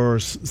for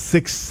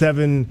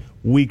 6-7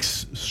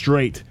 weeks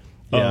straight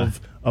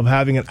of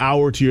having an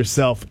hour to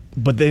yourself,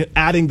 but then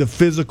adding the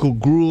physical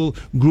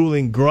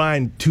grueling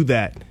grind to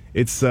that.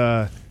 It's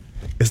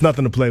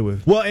nothing to play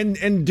with. Well,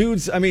 and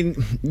dudes, I mean,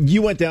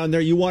 you went down there.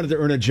 You wanted to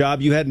earn a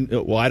job. You hadn't.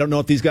 Well, I don't know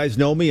if these guys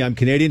know me. I'm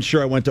Canadian.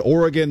 Sure, I went to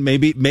Oregon.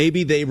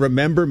 Maybe they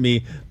remember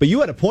me. But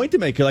you had a point to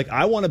make. You're like,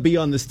 I want to be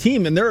on this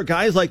team. And there are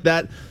guys like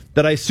that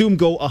I assume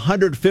go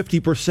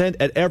 150%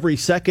 at every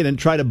second and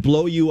try to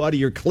blow you out of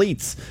your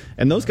cleats.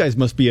 And those guys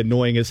must be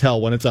annoying as hell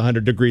when it's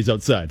 100 degrees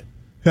outside.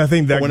 I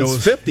think that when goes,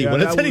 it's 50,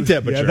 when it's any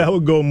temperature. Yeah, that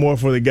would go more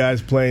for the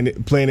guys playing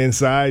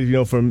inside.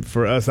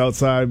 For us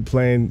outside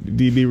playing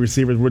DB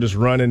receivers, we're just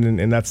running,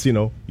 and that's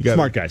you got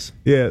smart guys.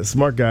 Yeah,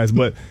 smart guys.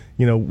 But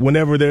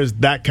whenever there's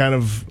that kind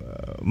of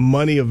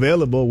money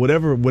available,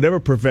 whatever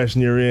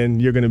profession you're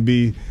in, you're going to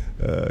be,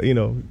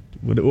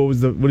 what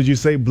did you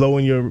say?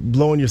 Blowing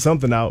your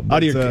something out. But,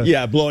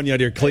 blowing you out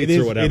of your cleats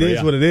or whatever. It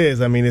is what it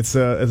is. I mean, it's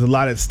a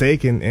lot at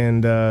stake,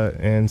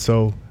 and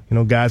so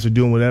guys are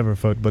doing whatever.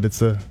 But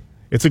it's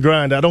a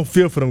grind. I don't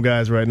feel for them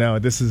guys right now.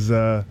 This is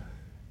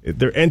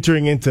they're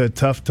entering into a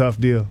tough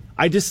deal.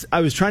 I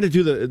was trying to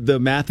do the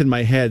math in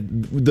my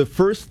head. The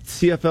first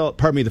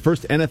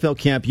NFL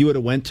camp you would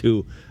have went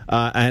to,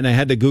 and I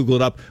had to Google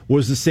it up,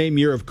 was the same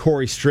year of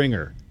Corey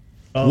Stringer.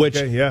 Oh, which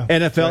okay, yeah.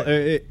 NFL,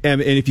 right.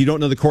 And if you don't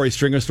know the Corey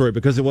Stringer story,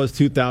 because it was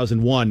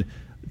 2001,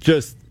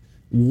 just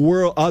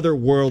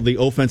otherworldly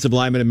offensive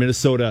lineman in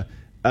Minnesota.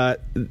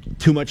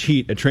 Too much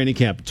heat at training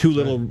camp, too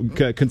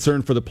little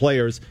concern for the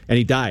players, and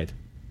he died.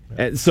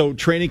 And so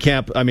training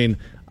camp, I mean,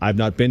 I've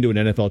not been to an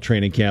NFL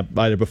training camp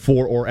either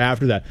before or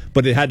after that,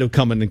 but it had to have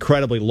come an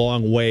incredibly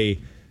long way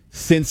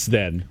since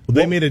then. Well,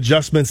 they made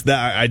adjustments.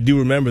 That I do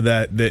remember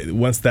that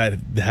once that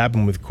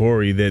happened with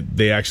Corey, that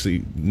they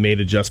actually made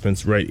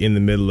adjustments right in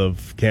the middle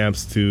of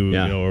camps to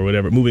or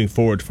whatever. Moving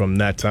forward from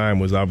that time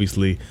was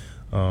obviously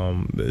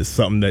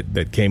something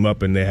that came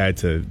up, and they had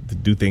to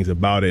do things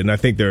about it. And I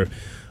think they're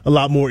a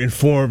lot more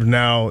informed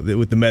now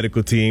with the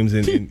medical teams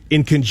and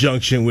in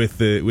conjunction with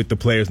the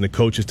players and the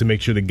coaches to make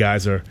sure the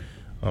guys are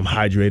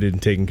hydrated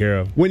and taken care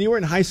of. When you were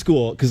in high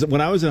school, because when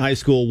I was in high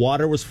school,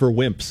 water was for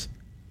wimps.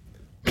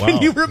 Wow.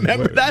 Can you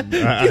remember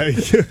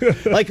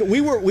that? Like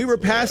we were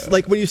past,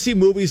 like when you see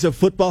movies of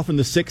football from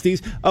the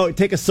 60s,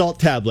 take a salt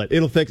tablet,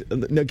 it'll fix.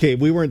 Okay,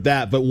 we weren't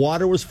that, but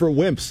water was for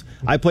wimps.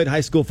 I played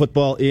high school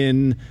football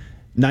in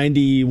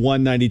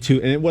 91,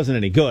 92, and it wasn't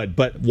any good,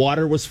 but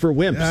water was for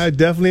wimps. I've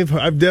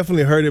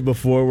definitely heard it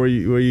before where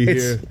you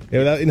hear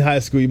in high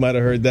school you might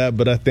have heard that,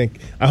 but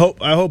I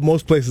hope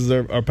most places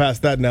are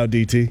past that now,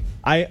 DT.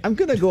 I'm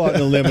going to go out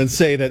on a limb and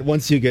say that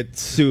once you get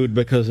sued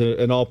because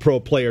an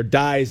all-pro player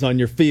dies on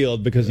your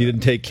field because you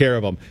didn't take care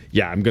of them,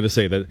 I'm going to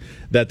say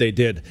that they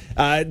did.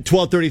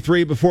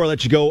 12:33, before I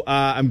let you go,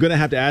 I'm going to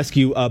have to ask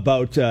you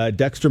about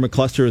Dexter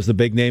McCluster is the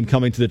big name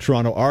coming to the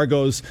Toronto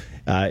Argos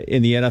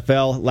in the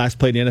NFL. Last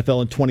played in the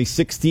NFL in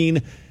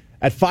 2016.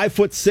 At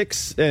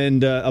 5'6"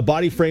 and a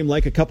body frame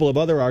like a couple of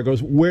other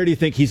Argos, where do you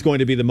think he's going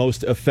to be the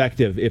most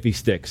effective if he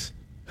sticks?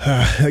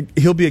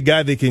 He'll be a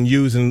guy they can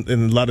use in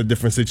a lot of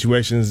different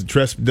situations.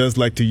 Tresp does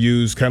like to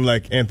use, kind of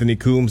like Anthony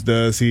Coombs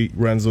does. He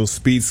runs those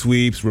speed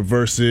sweeps,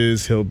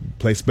 reverses. He'll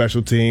play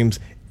special teams.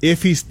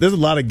 There's a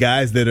lot of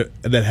guys that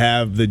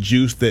have the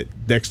juice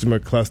that Dexter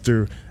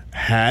McCluster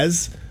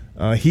has.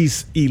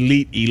 He's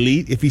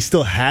elite. If he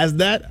still has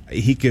that,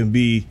 he can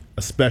be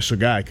a special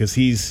guy because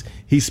he's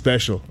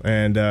special.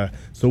 And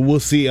so we'll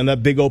see on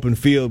that big open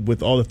field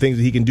with all the things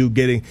that he can do.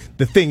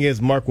 The thing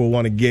is, Mark will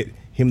want to get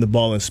him the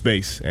ball in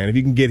space, and if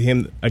you can get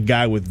him a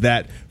guy with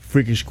that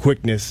freakish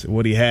quickness,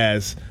 what he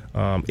has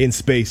in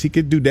space, he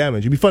could do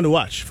damage. It'd be fun to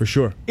watch for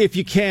sure. If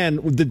you can,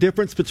 the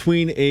difference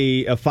between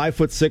a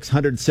 5'6",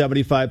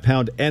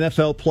 175-pound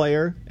NFL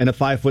player and a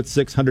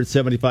 5'6",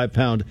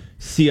 175-pound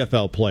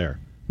CFL player.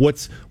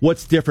 What's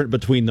different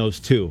between those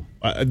two?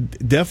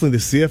 Definitely the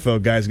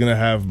CFL guy is going to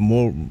have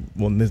more.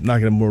 Well, there's not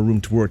going to have more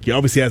room to work. He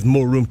obviously has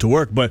more room to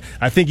work, but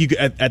I think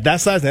at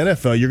that size in the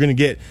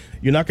NFL,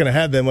 you're not going to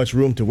have that much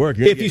room to work.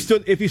 If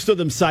you stood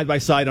them side by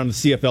side on the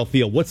CFL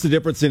field, what's the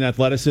difference in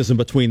athleticism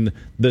between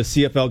the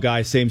CFL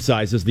guy same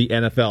size as the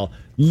NFL,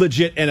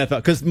 legit NFL?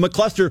 Because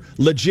McCluster,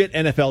 legit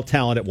NFL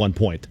talent at one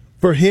point.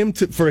 For him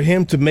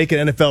to make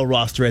an NFL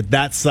roster at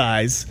that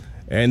size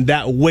and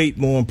that weight,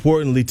 more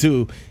importantly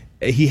too,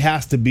 he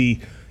has to be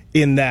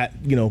in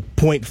that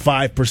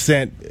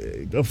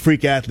 0.5% of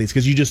freak athletes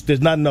because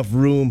there's not enough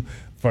room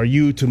for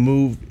you to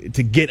move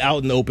to get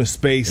out in the open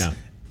space. Yeah.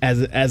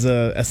 As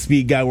a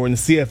speed guy, where in the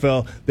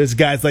CFL, there's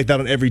guys like that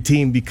on every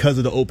team because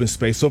of the open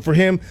space. So for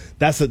him,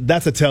 that's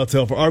a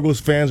telltale for Argos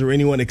fans or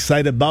anyone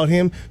excited about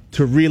him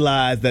to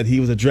realize that he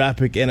was a draft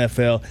pick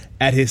NFL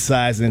at his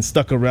size and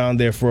stuck around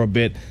there for a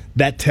bit.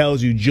 That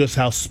tells you just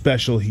how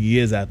special he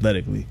is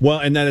athletically. Well,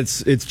 and then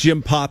it's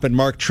Jim Popp and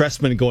Mark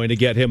Trestman going to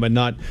get him, and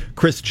not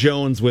Chris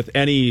Jones with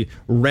any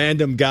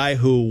random guy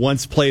who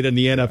once played in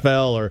the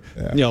NFL or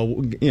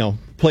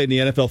played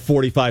in the NFL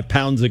 45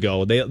 pounds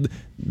ago.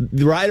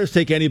 The Riders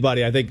take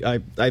anybody. I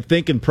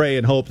think and pray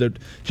and hope that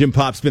Jim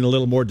Popp's been a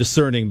little more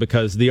discerning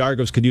because the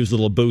Argos could use a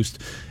little boost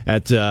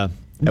at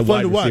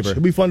wide receiver.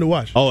 It'll be fun to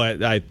watch. Oh,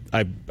 I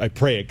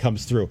pray it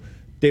comes through.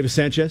 Davis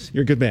Sanchez,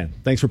 you're a good man.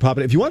 Thanks for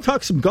popping in. If you want to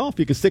talk some golf,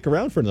 you can stick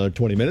around for another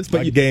 20 minutes.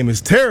 But your game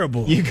is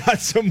terrible. You got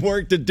some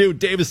work to do.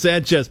 Davis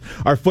Sanchez,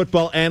 our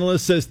football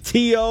analyst, says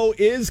T.O.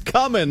 is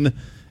coming.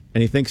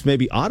 And he thinks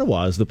maybe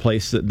Ottawa is the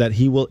place that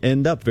he will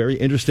end up. Very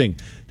interesting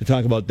to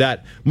talk about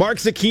that. Mark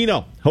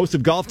Zecchino, host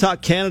of Golf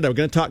Talk Canada. We're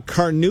going to talk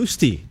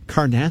Carnoustie,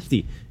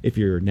 if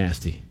you're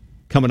nasty.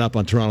 Coming up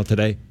on Toronto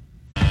Today.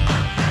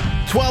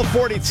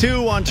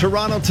 12:42 on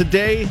Toronto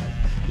Today.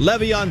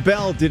 Le'Veon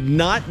Bell did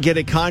not get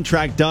a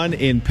contract done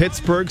in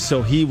Pittsburgh,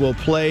 so he will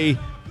play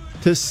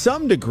to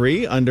some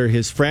degree under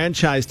his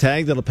franchise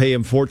tag that'll pay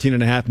him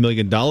 $14.5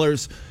 million.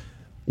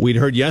 We'd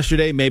heard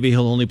yesterday maybe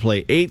he'll only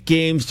play 8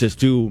 games, just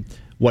do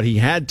what he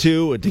had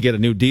to get a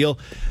new deal.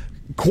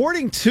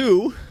 According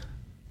to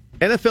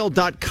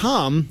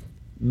NFL.com,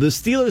 the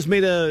Steelers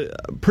made a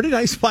pretty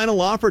nice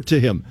final offer to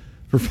him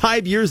for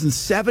 5 years and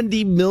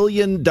 $70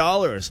 million,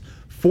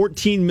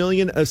 $14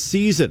 million a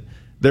season.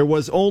 There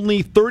was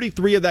only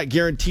 33 of that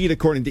guaranteed,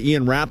 according to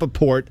Ian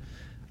Rappaport.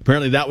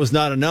 Apparently that was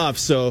not enough,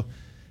 so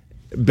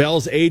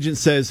Bell's agent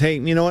says, hey,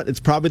 you know what?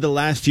 It's probably the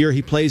last year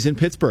he plays in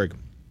Pittsburgh.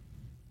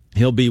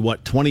 He'll be,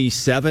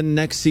 27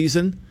 next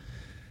season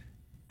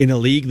in a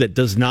league that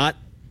does not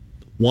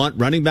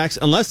want running backs,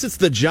 unless it's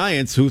the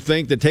Giants who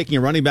think that taking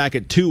a running back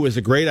at 2 is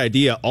a great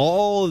idea.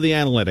 All of the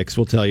analytics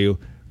will tell you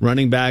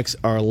running backs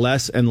are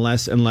less and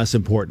less and less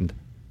important.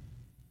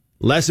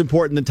 Less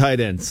important than tight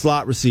ends,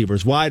 slot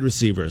receivers, wide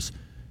receivers.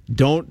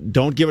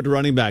 Don't give it to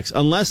running backs.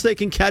 Unless they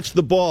can catch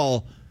the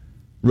ball,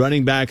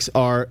 running backs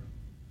are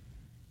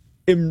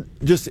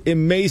just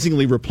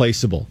amazingly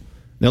replaceable.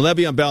 Now,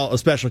 Le'Veon Bell, a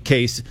special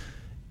case,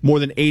 more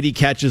than 80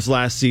 catches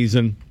last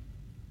season,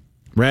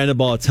 ran the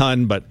ball a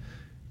ton, but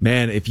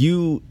man, if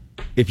you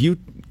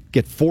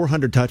get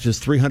 400 touches,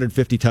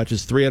 350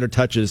 touches, 300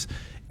 touches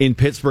in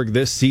Pittsburgh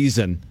this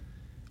season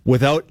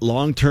without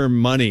long-term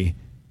money,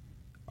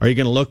 are you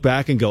going to look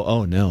back and go,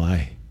 oh no,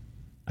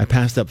 I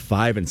passed up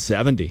 5 and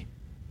 70?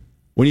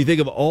 When you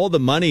think of all the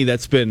money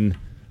that's been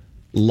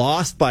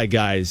lost by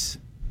guys,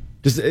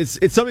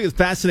 it's something that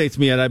fascinates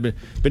me, and I've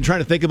been trying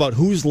to think about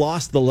who's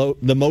lost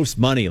the most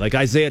money, like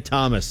Isaiah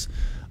Thomas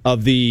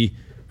of the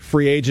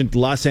free agent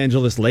Los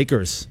Angeles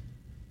Lakers.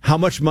 How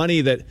much money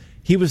that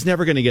he was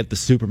never going to get the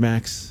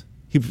Supermax.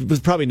 He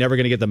was probably never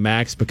going to get the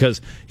max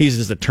because he's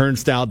just a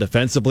turnstile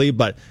defensively,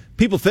 but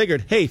people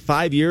figured, hey,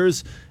 5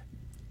 years,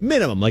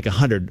 minimum like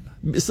 100.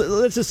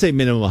 Let's just say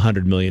minimum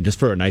 100 million, just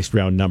for a nice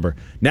round number.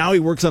 Now he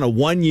works on a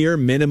 1-year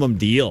minimum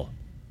deal.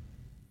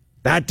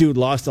 That dude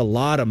lost a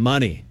lot of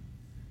money.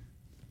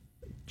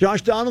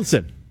 Josh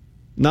Donaldson,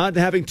 not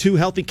having 2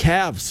 healthy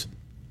calves,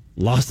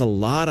 lost a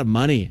lot of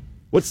money.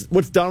 What's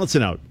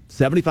Donaldson out?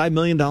 $75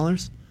 million?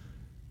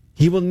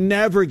 He will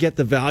never get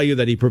the value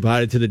that he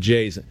provided to the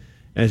Jays, and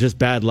it's just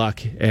bad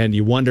luck. And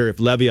you wonder if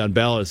Le'Veon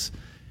Bell is,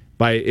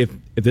 if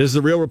this is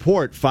a real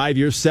report, 5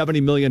 years,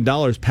 $70 million,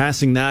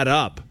 passing that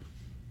up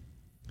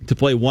to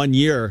play 1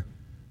 year,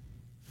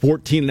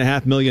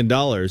 $14.5 million.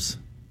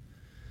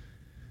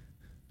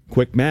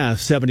 Quick math,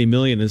 $70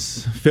 million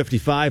is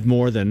 $55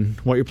 more than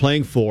what you're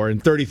playing for,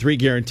 and $33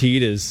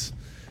 guaranteed is,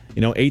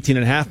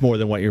 $18.5 more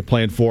than what you're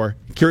playing for.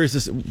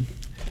 Curious to,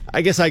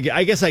 I guess I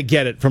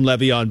get it from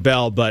Le'Veon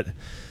Bell, but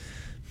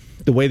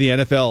the way the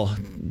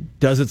NFL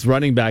does its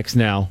running backs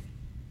now,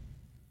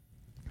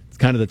 it's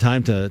kind of the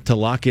time to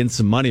lock in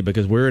some money,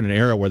 because we're in an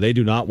era where they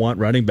do not want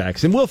running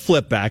backs, and we'll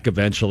flip back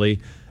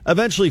eventually.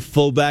 Eventually,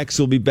 fullbacks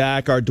will be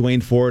back. Our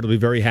Dwayne Ford will be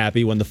very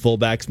happy when the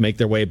fullbacks make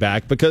their way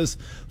back, because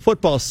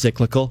football's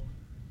cyclical.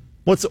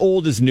 What's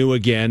old is new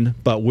again,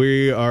 but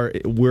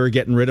we're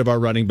getting rid of our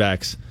running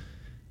backs.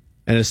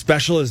 And as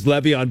special as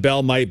Le'Veon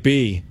Bell might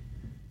be,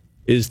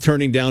 is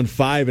turning down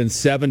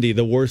 $5.70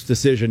 the worst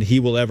decision he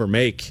will ever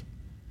make?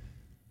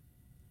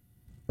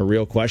 A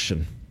real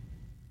question.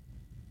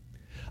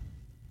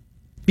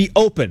 Be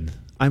open.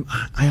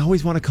 I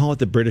always want to call it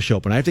the British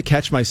Open. I have to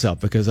catch myself,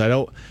 because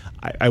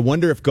I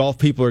wonder if golf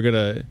people are going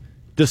to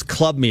just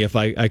club me if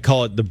I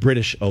call it the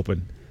British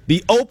Open.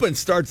 The Open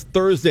starts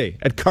Thursday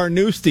at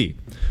Carnoustie.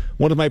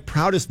 One of my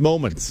proudest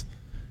moments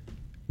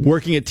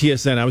working at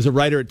TSN. I was a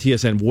writer at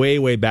TSN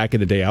way back in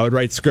the day. I would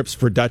write scripts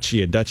for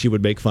Dutchie, and Dutchie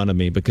would make fun of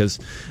me because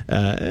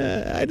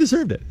I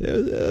deserved it.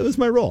 It was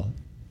my role.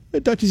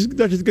 Dutchie's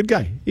a good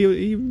guy.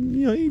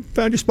 He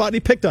found your spot and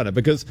he picked on it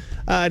because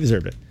I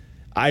deserved it.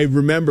 I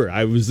remember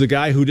I was the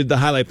guy who did the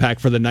highlight pack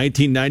for the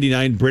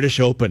 1999 British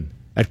Open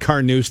at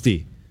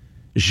Carnoustie.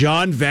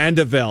 Jean Van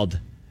de Velde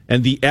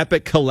and the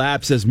epic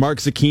collapse as Mark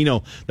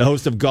Zecchino, the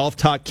host of Golf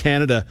Talk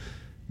Canada,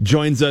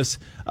 joins us.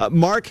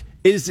 Mark,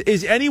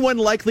 is anyone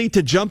likely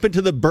to jump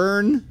into the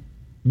burn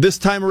this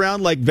time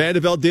around like Van de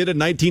Velde did in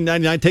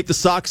 1999? Take the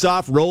socks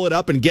off, roll it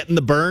up, and get in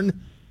the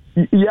burn?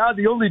 Yeah,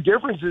 the only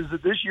difference is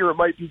that this year it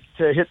might be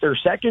to hit their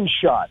second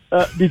shot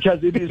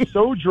because it is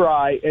so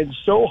dry and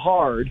so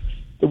hard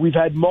that we've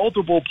had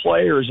multiple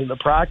players in the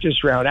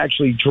practice round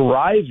actually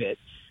drive it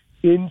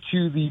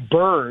into the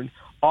burn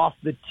off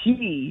the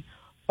tee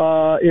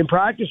in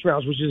practice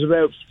rounds, which is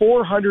about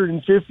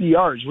 450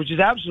 yards, which is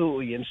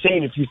absolutely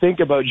insane. If you think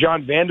about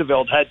John Van de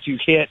Velde had to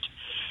hit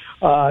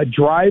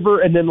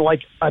driver and then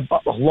like a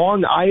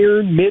long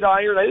iron, mid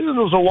iron. I think it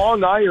was a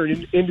long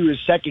iron into his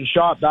second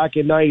shot back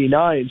in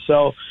 99.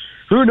 So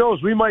who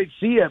knows? We might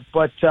see it,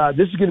 but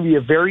this is going to be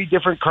a very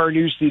different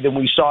Carnoustie than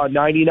we saw in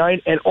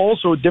 99, and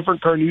also a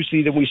different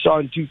Carnoustie than we saw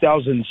in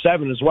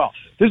 2007 as well.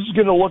 This is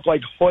going to look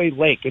like Hoy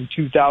Lake in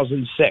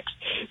 2006.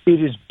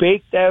 It is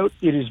baked out,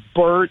 it is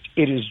burnt,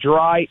 it is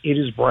dry, it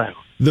is brown.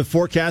 The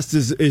forecast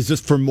is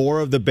just for more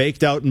of the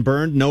baked out and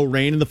burned? No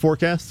rain in the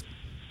forecast?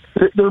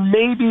 There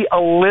may be a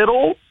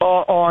little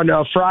on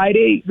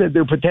Friday that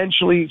they're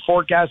potentially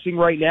forecasting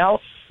right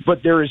now,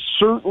 but there is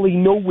certainly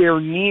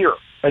nowhere near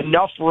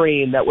enough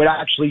rain that would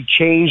actually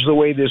change the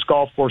way this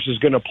golf course is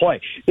going to play.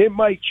 It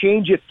might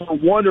change it for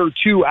 1 or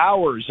 2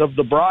 hours of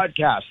the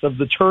broadcast of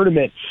the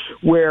tournament,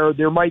 where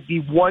there might be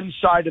one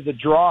side of the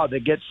draw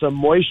that gets some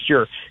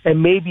moisture,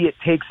 and maybe it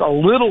takes a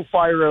little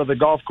fire out of the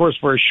golf course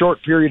for a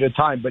short period of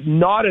time, but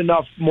not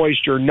enough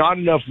moisture, not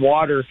enough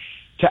water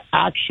to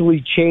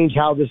actually change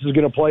how this is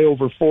going to play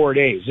over 4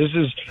 days. This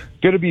is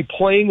going to be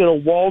playing in a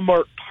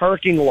Walmart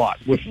parking lot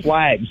with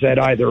flags at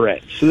either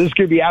end. So this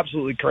could be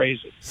absolutely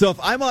crazy. So if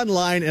I'm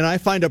online and I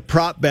find a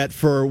prop bet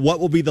for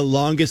what will be the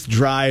longest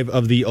drive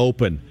of the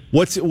Open,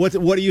 what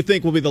do you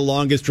think will be the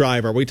longest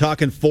drive? Are we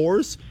talking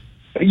fours?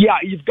 Yeah,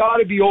 you've got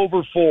to be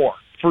over 4.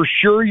 For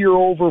sure you're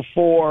over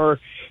 4.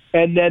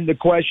 And then the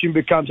question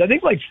becomes, I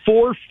think like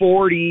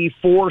 440,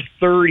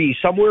 430,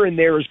 somewhere in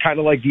there is kind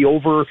of like the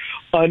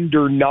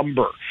over-under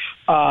number,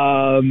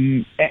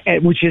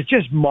 which is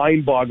just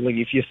mind-boggling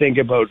if you think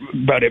about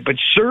it. But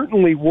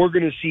certainly we're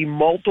going to see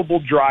multiple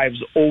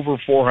drives over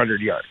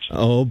 400 yards.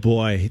 Oh,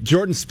 boy.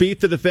 Jordan Spieth,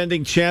 the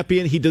defending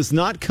champion, he does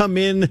not come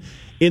in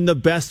the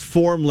best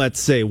form, let's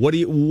say.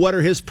 What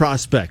are his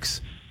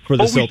prospects for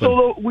this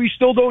Open? We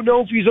still don't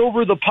know if he's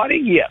over the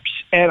putting yips.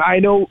 And I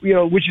know,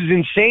 which is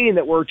insane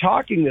that we're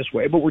talking this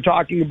way, but we're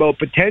talking about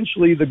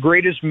potentially the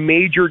greatest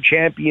major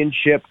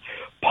championship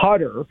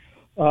putter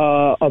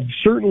of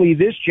certainly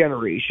this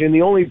generation.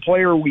 The only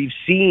player we've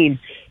seen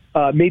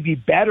maybe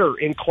better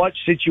in clutch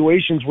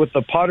situations with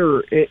the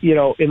putter,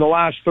 in the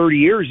last 30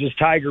 years is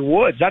Tiger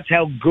Woods. That's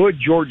how good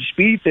Jordan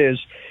Spieth is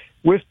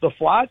with the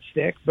flat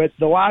stick. But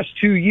the last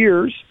 2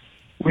 years,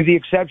 with the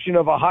exception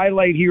of a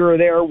highlight here or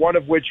there, one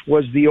of which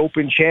was the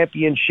Open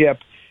Championship,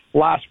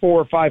 last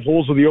 4 or 5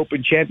 holes of the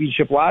Open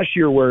Championship last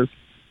year, where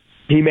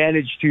he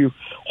managed to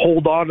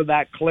hold on to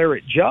that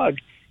claret jug,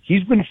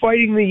 he's been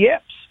fighting the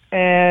yips,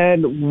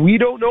 and we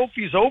don't know if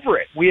he's over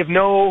it. We have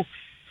no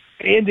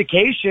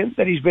indication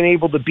that he's been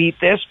able to beat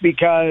this,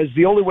 because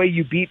the only way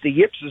you beat the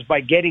yips is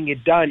by getting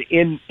it done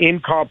in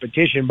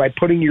competition, by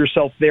putting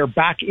yourself there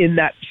back in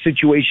that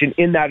situation,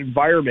 in that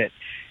environment,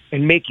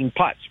 and making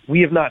putts.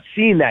 We have not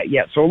seen that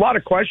yet. So a lot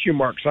of question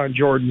marks on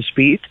Jordan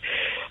Spieth.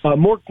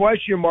 More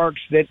question marks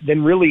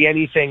than really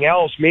anything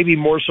else, maybe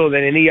more so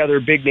than any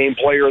other big-name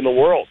player in the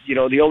world. The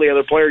only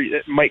other player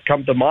that might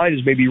come to mind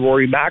is maybe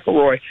Rory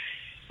McIlroy.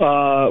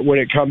 when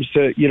it comes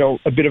to,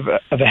 a bit of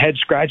a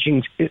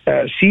head-scratching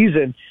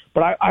season.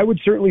 But I would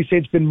certainly say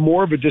it's been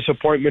more of a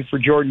disappointment for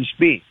Jordan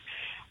Spieth.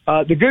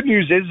 The good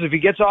news is if he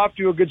gets off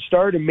to a good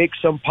start and makes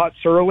some putts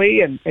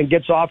early and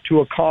gets off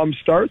to a calm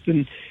start,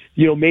 then,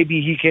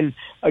 maybe he can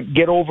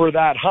get over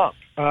that hump.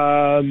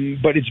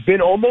 But it's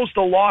been almost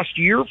a lost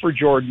year for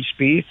Jordan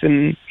Spieth,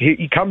 and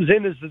he comes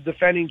in as the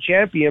defending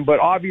champion,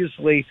 but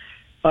obviously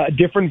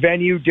different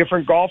venue,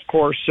 different golf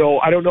course. So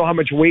I don't know how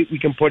much weight we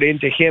can put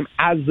into him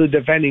as the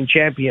defending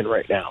champion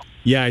right now.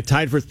 Yeah, I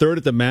tied for third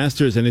at the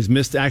Masters and has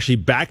missed actually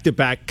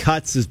back-to-back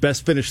cuts. His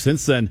best finish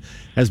since then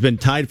has been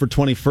tied for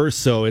 21st,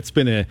 so it's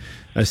been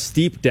a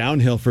steep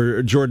downhill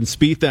for Jordan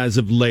Spieth as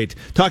of late.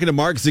 Talking to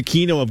Mark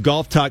Zucchino of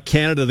Golf Talk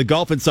Canada, the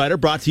Golf Insider,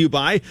 brought to you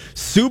by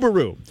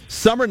Subaru.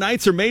 Summer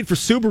nights are made for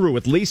Subaru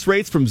with lease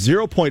rates from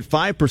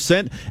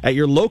 0.5% at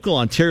your local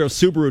Ontario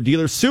Subaru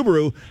dealer.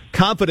 Subaru,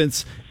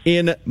 confidence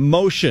in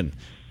motion.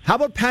 How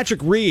about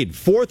Patrick Reed,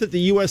 fourth at the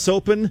U.S.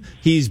 Open?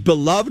 He's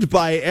beloved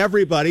by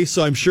everybody,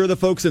 so I'm sure the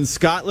folks in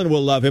Scotland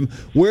will love him.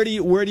 Where do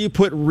you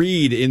put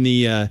Reed in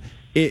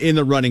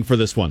the running for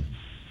this one?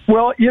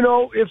 Well,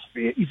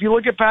 if you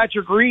look at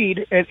Patrick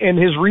Reed and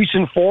his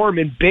recent form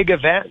in big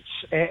events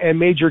and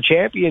major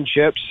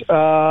championships,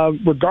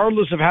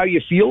 regardless of how you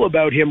feel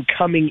about him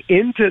coming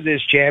into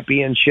this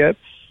championship,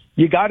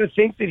 you got to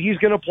think that he's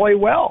going to play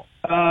well.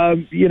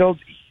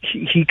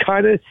 He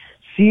kind of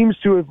seems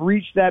to have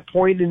reached that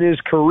point in his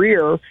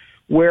career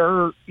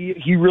where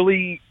he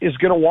really is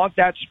going to want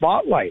that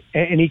spotlight,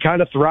 and he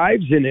kind of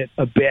thrives in it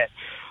a bit.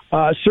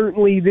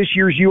 Certainly this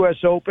year's U.S.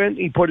 Open,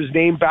 he put his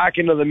name back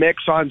into the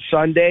mix on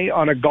Sunday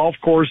on a golf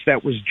course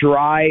that was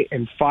dry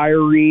and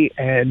fiery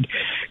and,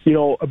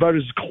 about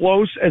as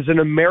close as an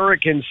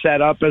American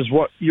setup as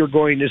what you're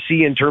going to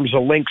see in terms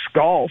of links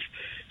golf.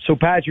 So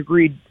Patrick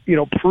Reed,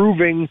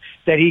 proving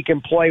that he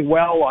can play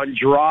well on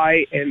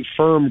dry and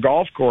firm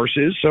golf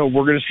courses. So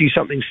we're going to see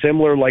something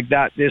similar like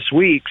that this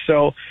week.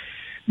 So,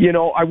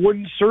 I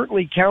wouldn't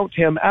certainly count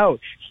him out.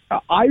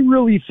 I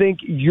really think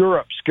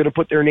Europe's going to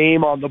put their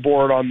name on the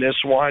board on this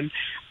one.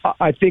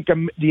 I think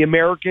the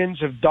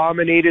Americans have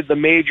dominated the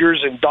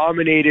majors and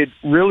dominated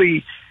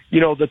really,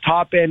 the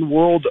top-end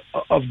world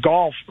of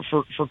golf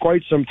for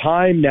quite some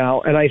time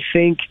now. And I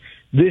think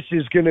this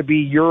is going to be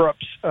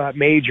Europe's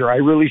major. I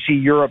really see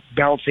Europe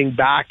bouncing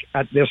back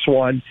at this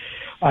one.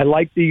 I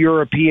like the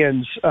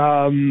Europeans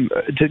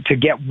to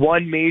get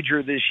one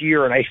major this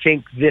year, and I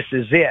think this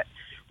is it.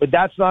 But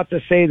that's not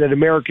to say that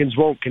Americans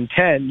won't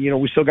contend.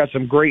 We still got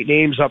some great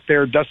names up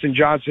there. Dustin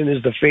Johnson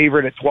is the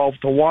favorite at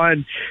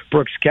 12-1.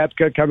 Brooks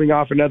Koepka coming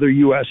off another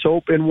U.S.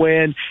 Open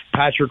win.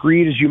 Patrick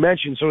Reed, as you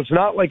mentioned. So it's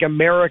not like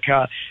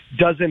America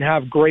doesn't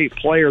have great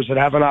players that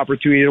have an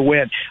opportunity to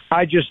win.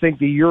 I just think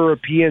the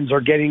Europeans are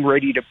getting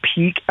ready to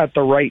peak at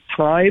the right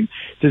time.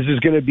 This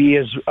is going to be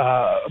as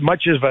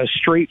much of a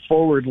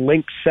straightforward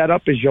link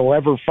setup as you'll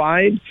ever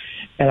find.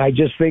 And I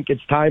just think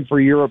it's time for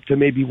Europe to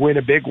maybe win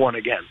a big one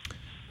again.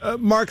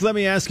 Mark, let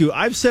me ask you.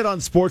 I've said on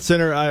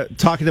SportsCenter,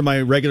 talking to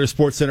my regular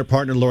SportsCenter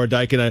partner, Laura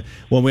Dyke, and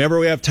whenever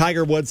we have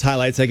Tiger Woods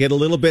highlights, I get a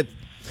little bit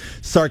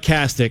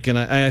sarcastic. And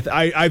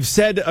I've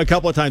said a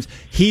couple of times,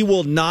 he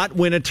will not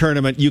win a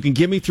tournament. You can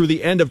give me through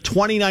the end of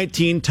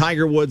 2019,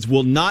 Tiger Woods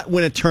will not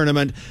win a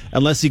tournament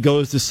unless he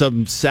goes to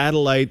some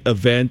satellite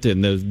event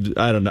and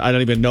I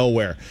don't even know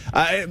where.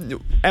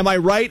 Am I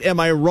right? Am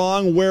I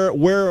wrong? Where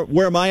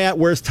am I at?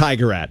 Where's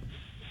Tiger at?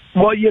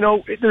 Well,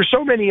 there's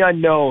so many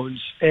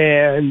unknowns,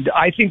 and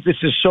I think this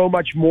is so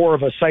much more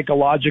of a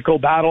psychological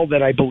battle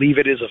than I believe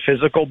it is a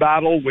physical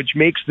battle, which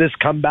makes this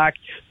comeback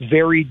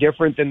very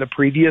different than the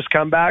previous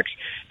comebacks,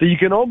 that you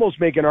can almost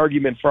make an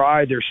argument for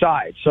either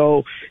side.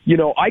 So,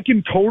 I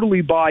can totally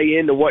buy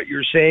into what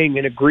you're saying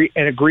and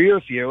agree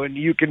with you, and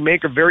you can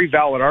make a very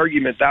valid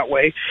argument that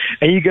way.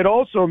 And you could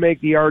also make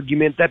the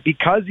argument that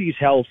because he's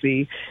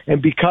healthy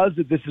and because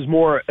this is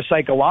more a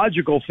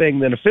psychological thing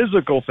than a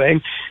physical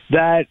thing,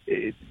 that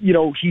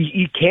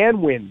he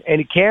can win,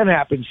 and it can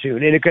happen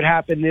soon, and it could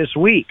happen this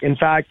week. In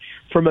fact,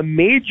 from a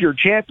major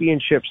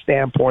championship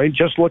standpoint,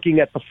 just looking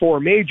at the four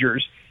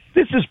majors,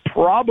 this is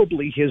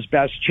probably his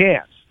best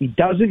chance. He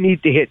doesn't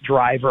need to hit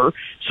driver,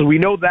 so we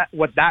know that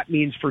what that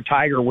means for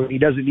Tiger when he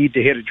doesn't need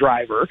to hit a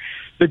driver.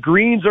 The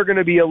greens are going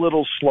to be a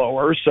little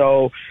slower,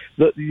 so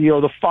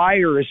the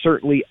fire is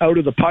certainly out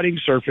of the putting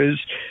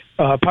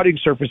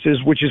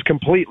surfaces, which is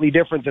completely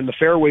different than the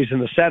fairways in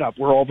the setup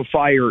where all the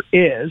fire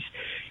is.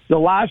 The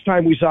last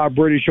time we saw a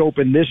British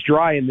Open this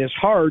dry and this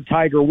hard,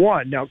 Tiger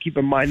won. Now, keep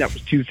in mind, that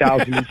was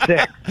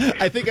 2006.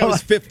 I think I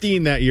was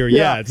 15 that year.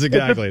 Yeah, it's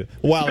exactly.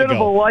 A bit of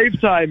a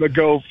lifetime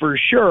ago for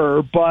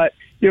sure, but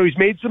he's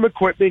made some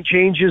equipment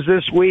changes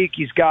this week.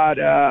 He's got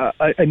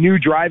a new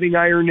driving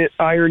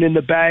iron in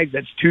the bag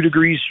that's 2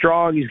 degrees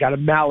strong. He's got a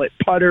mallet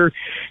putter.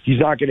 He's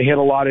not going to hit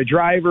a lot of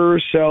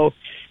drivers. So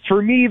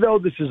for me, though,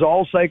 this is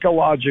all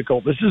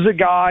psychological. This is a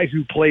guy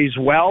who plays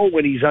well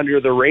when he's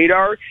under the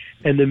radar,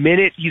 and the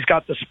minute he's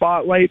got the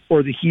spotlight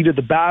or the heat of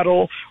the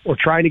battle or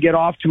trying to get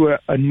off to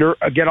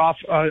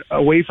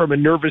away from a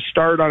nervous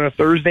start on a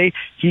Thursday,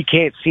 he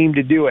can't seem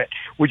to do it.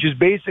 which is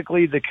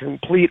basically the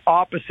complete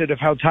opposite of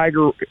how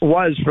Tiger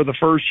was for the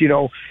first,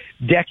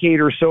 decade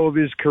or so of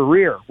his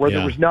career, where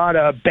there was not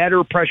a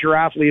better pressure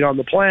athlete on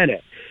the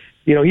planet.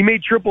 He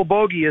made triple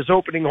bogey his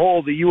opening hole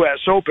of the U.S.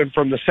 Open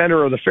from the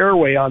center of the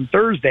fairway on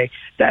Thursday.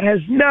 That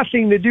has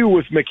nothing to do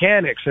with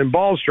mechanics and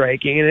ball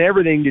striking and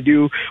everything to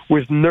do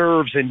with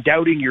nerves and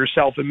doubting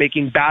yourself and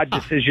making bad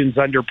decisions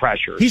under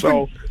pressure.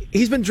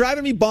 He's been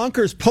driving me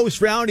bonkers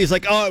post round. He's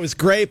like, "Oh, it was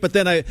great, but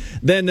then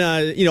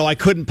I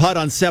couldn't putt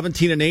on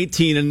 17 and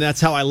 18, and that's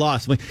how I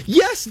lost." I'm like,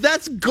 yes,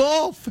 that's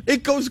golf.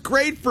 It goes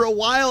great for a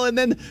while, and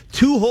then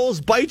 2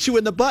 holes bite you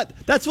in the butt.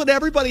 That's what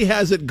everybody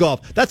has at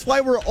golf. That's why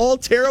we're all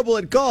terrible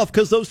at golf,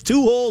 because those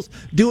 2 holes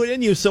do it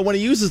in you. So when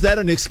he uses that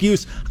as an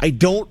excuse, I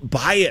don't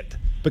buy it,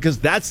 because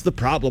that's the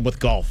problem with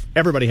golf.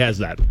 Everybody has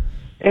that.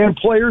 And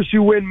players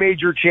who win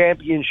major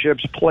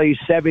championships play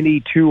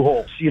 72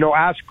 holes.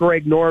 Ask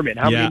Greg Norman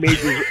how many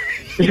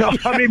majors.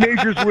 How many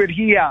majors would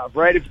he have,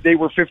 right? If they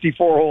were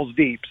 54 holes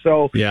deep.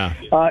 So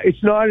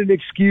it's not an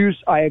excuse.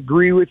 I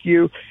agree with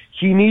you.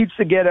 He needs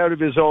to get out of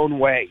his own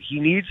way. He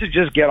needs to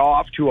just get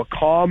off to a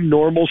calm,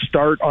 normal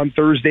start on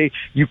Thursday.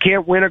 You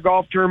can't win a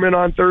golf tournament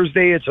on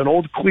Thursday. It's an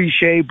old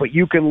cliche, but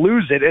you can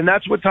lose it. And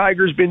that's what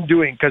Tiger's been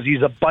doing, because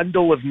he's a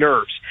bundle of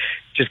nerves.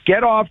 Just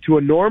get off to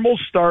a normal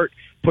start.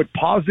 Put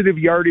positive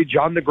yardage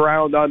on the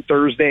ground on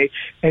Thursday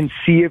and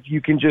see if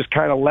you can just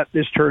kind of let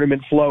this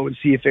tournament flow and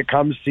see if it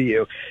comes to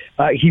you.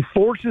 He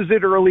forces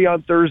it early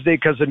on Thursday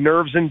because of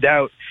nerves and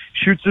doubt,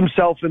 shoots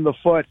himself in the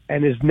foot,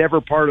 and is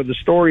never part of the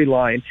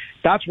storyline.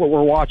 That's what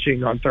we're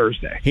watching on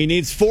Thursday. He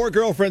needs 4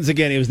 girlfriends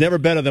again. He was never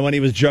better than when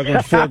he was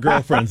juggling 4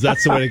 girlfriends.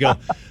 That's the way to go.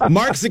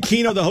 Mark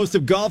Zecchino, the host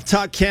of Golf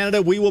Talk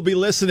Canada. We will be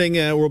listening.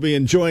 We'll be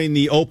enjoying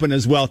the Open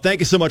as well. Thank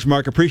you so much,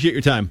 Mark. Appreciate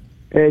your time.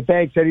 Hey,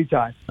 thanks.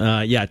 Anytime.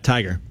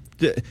 Tiger.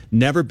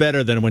 Never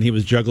better than when he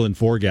was juggling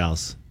 4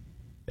 gals.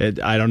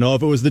 I don't know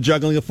if it was the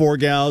juggling of 4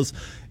 gals,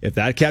 if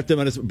that kept him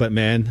on his, but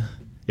man,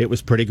 it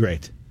was pretty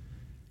great.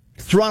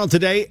 Toronto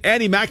Today,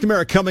 Andy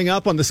McNamara coming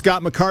up on the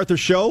Scott MacArthur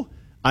Show.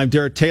 I'm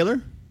Derek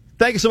Taylor.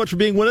 Thank you so much for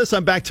being with us.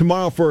 I'm back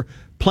tomorrow for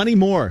plenty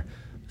more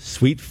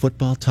sweet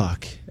football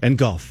talk and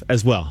golf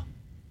as well.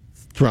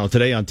 Toronto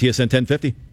Today on TSN 1050.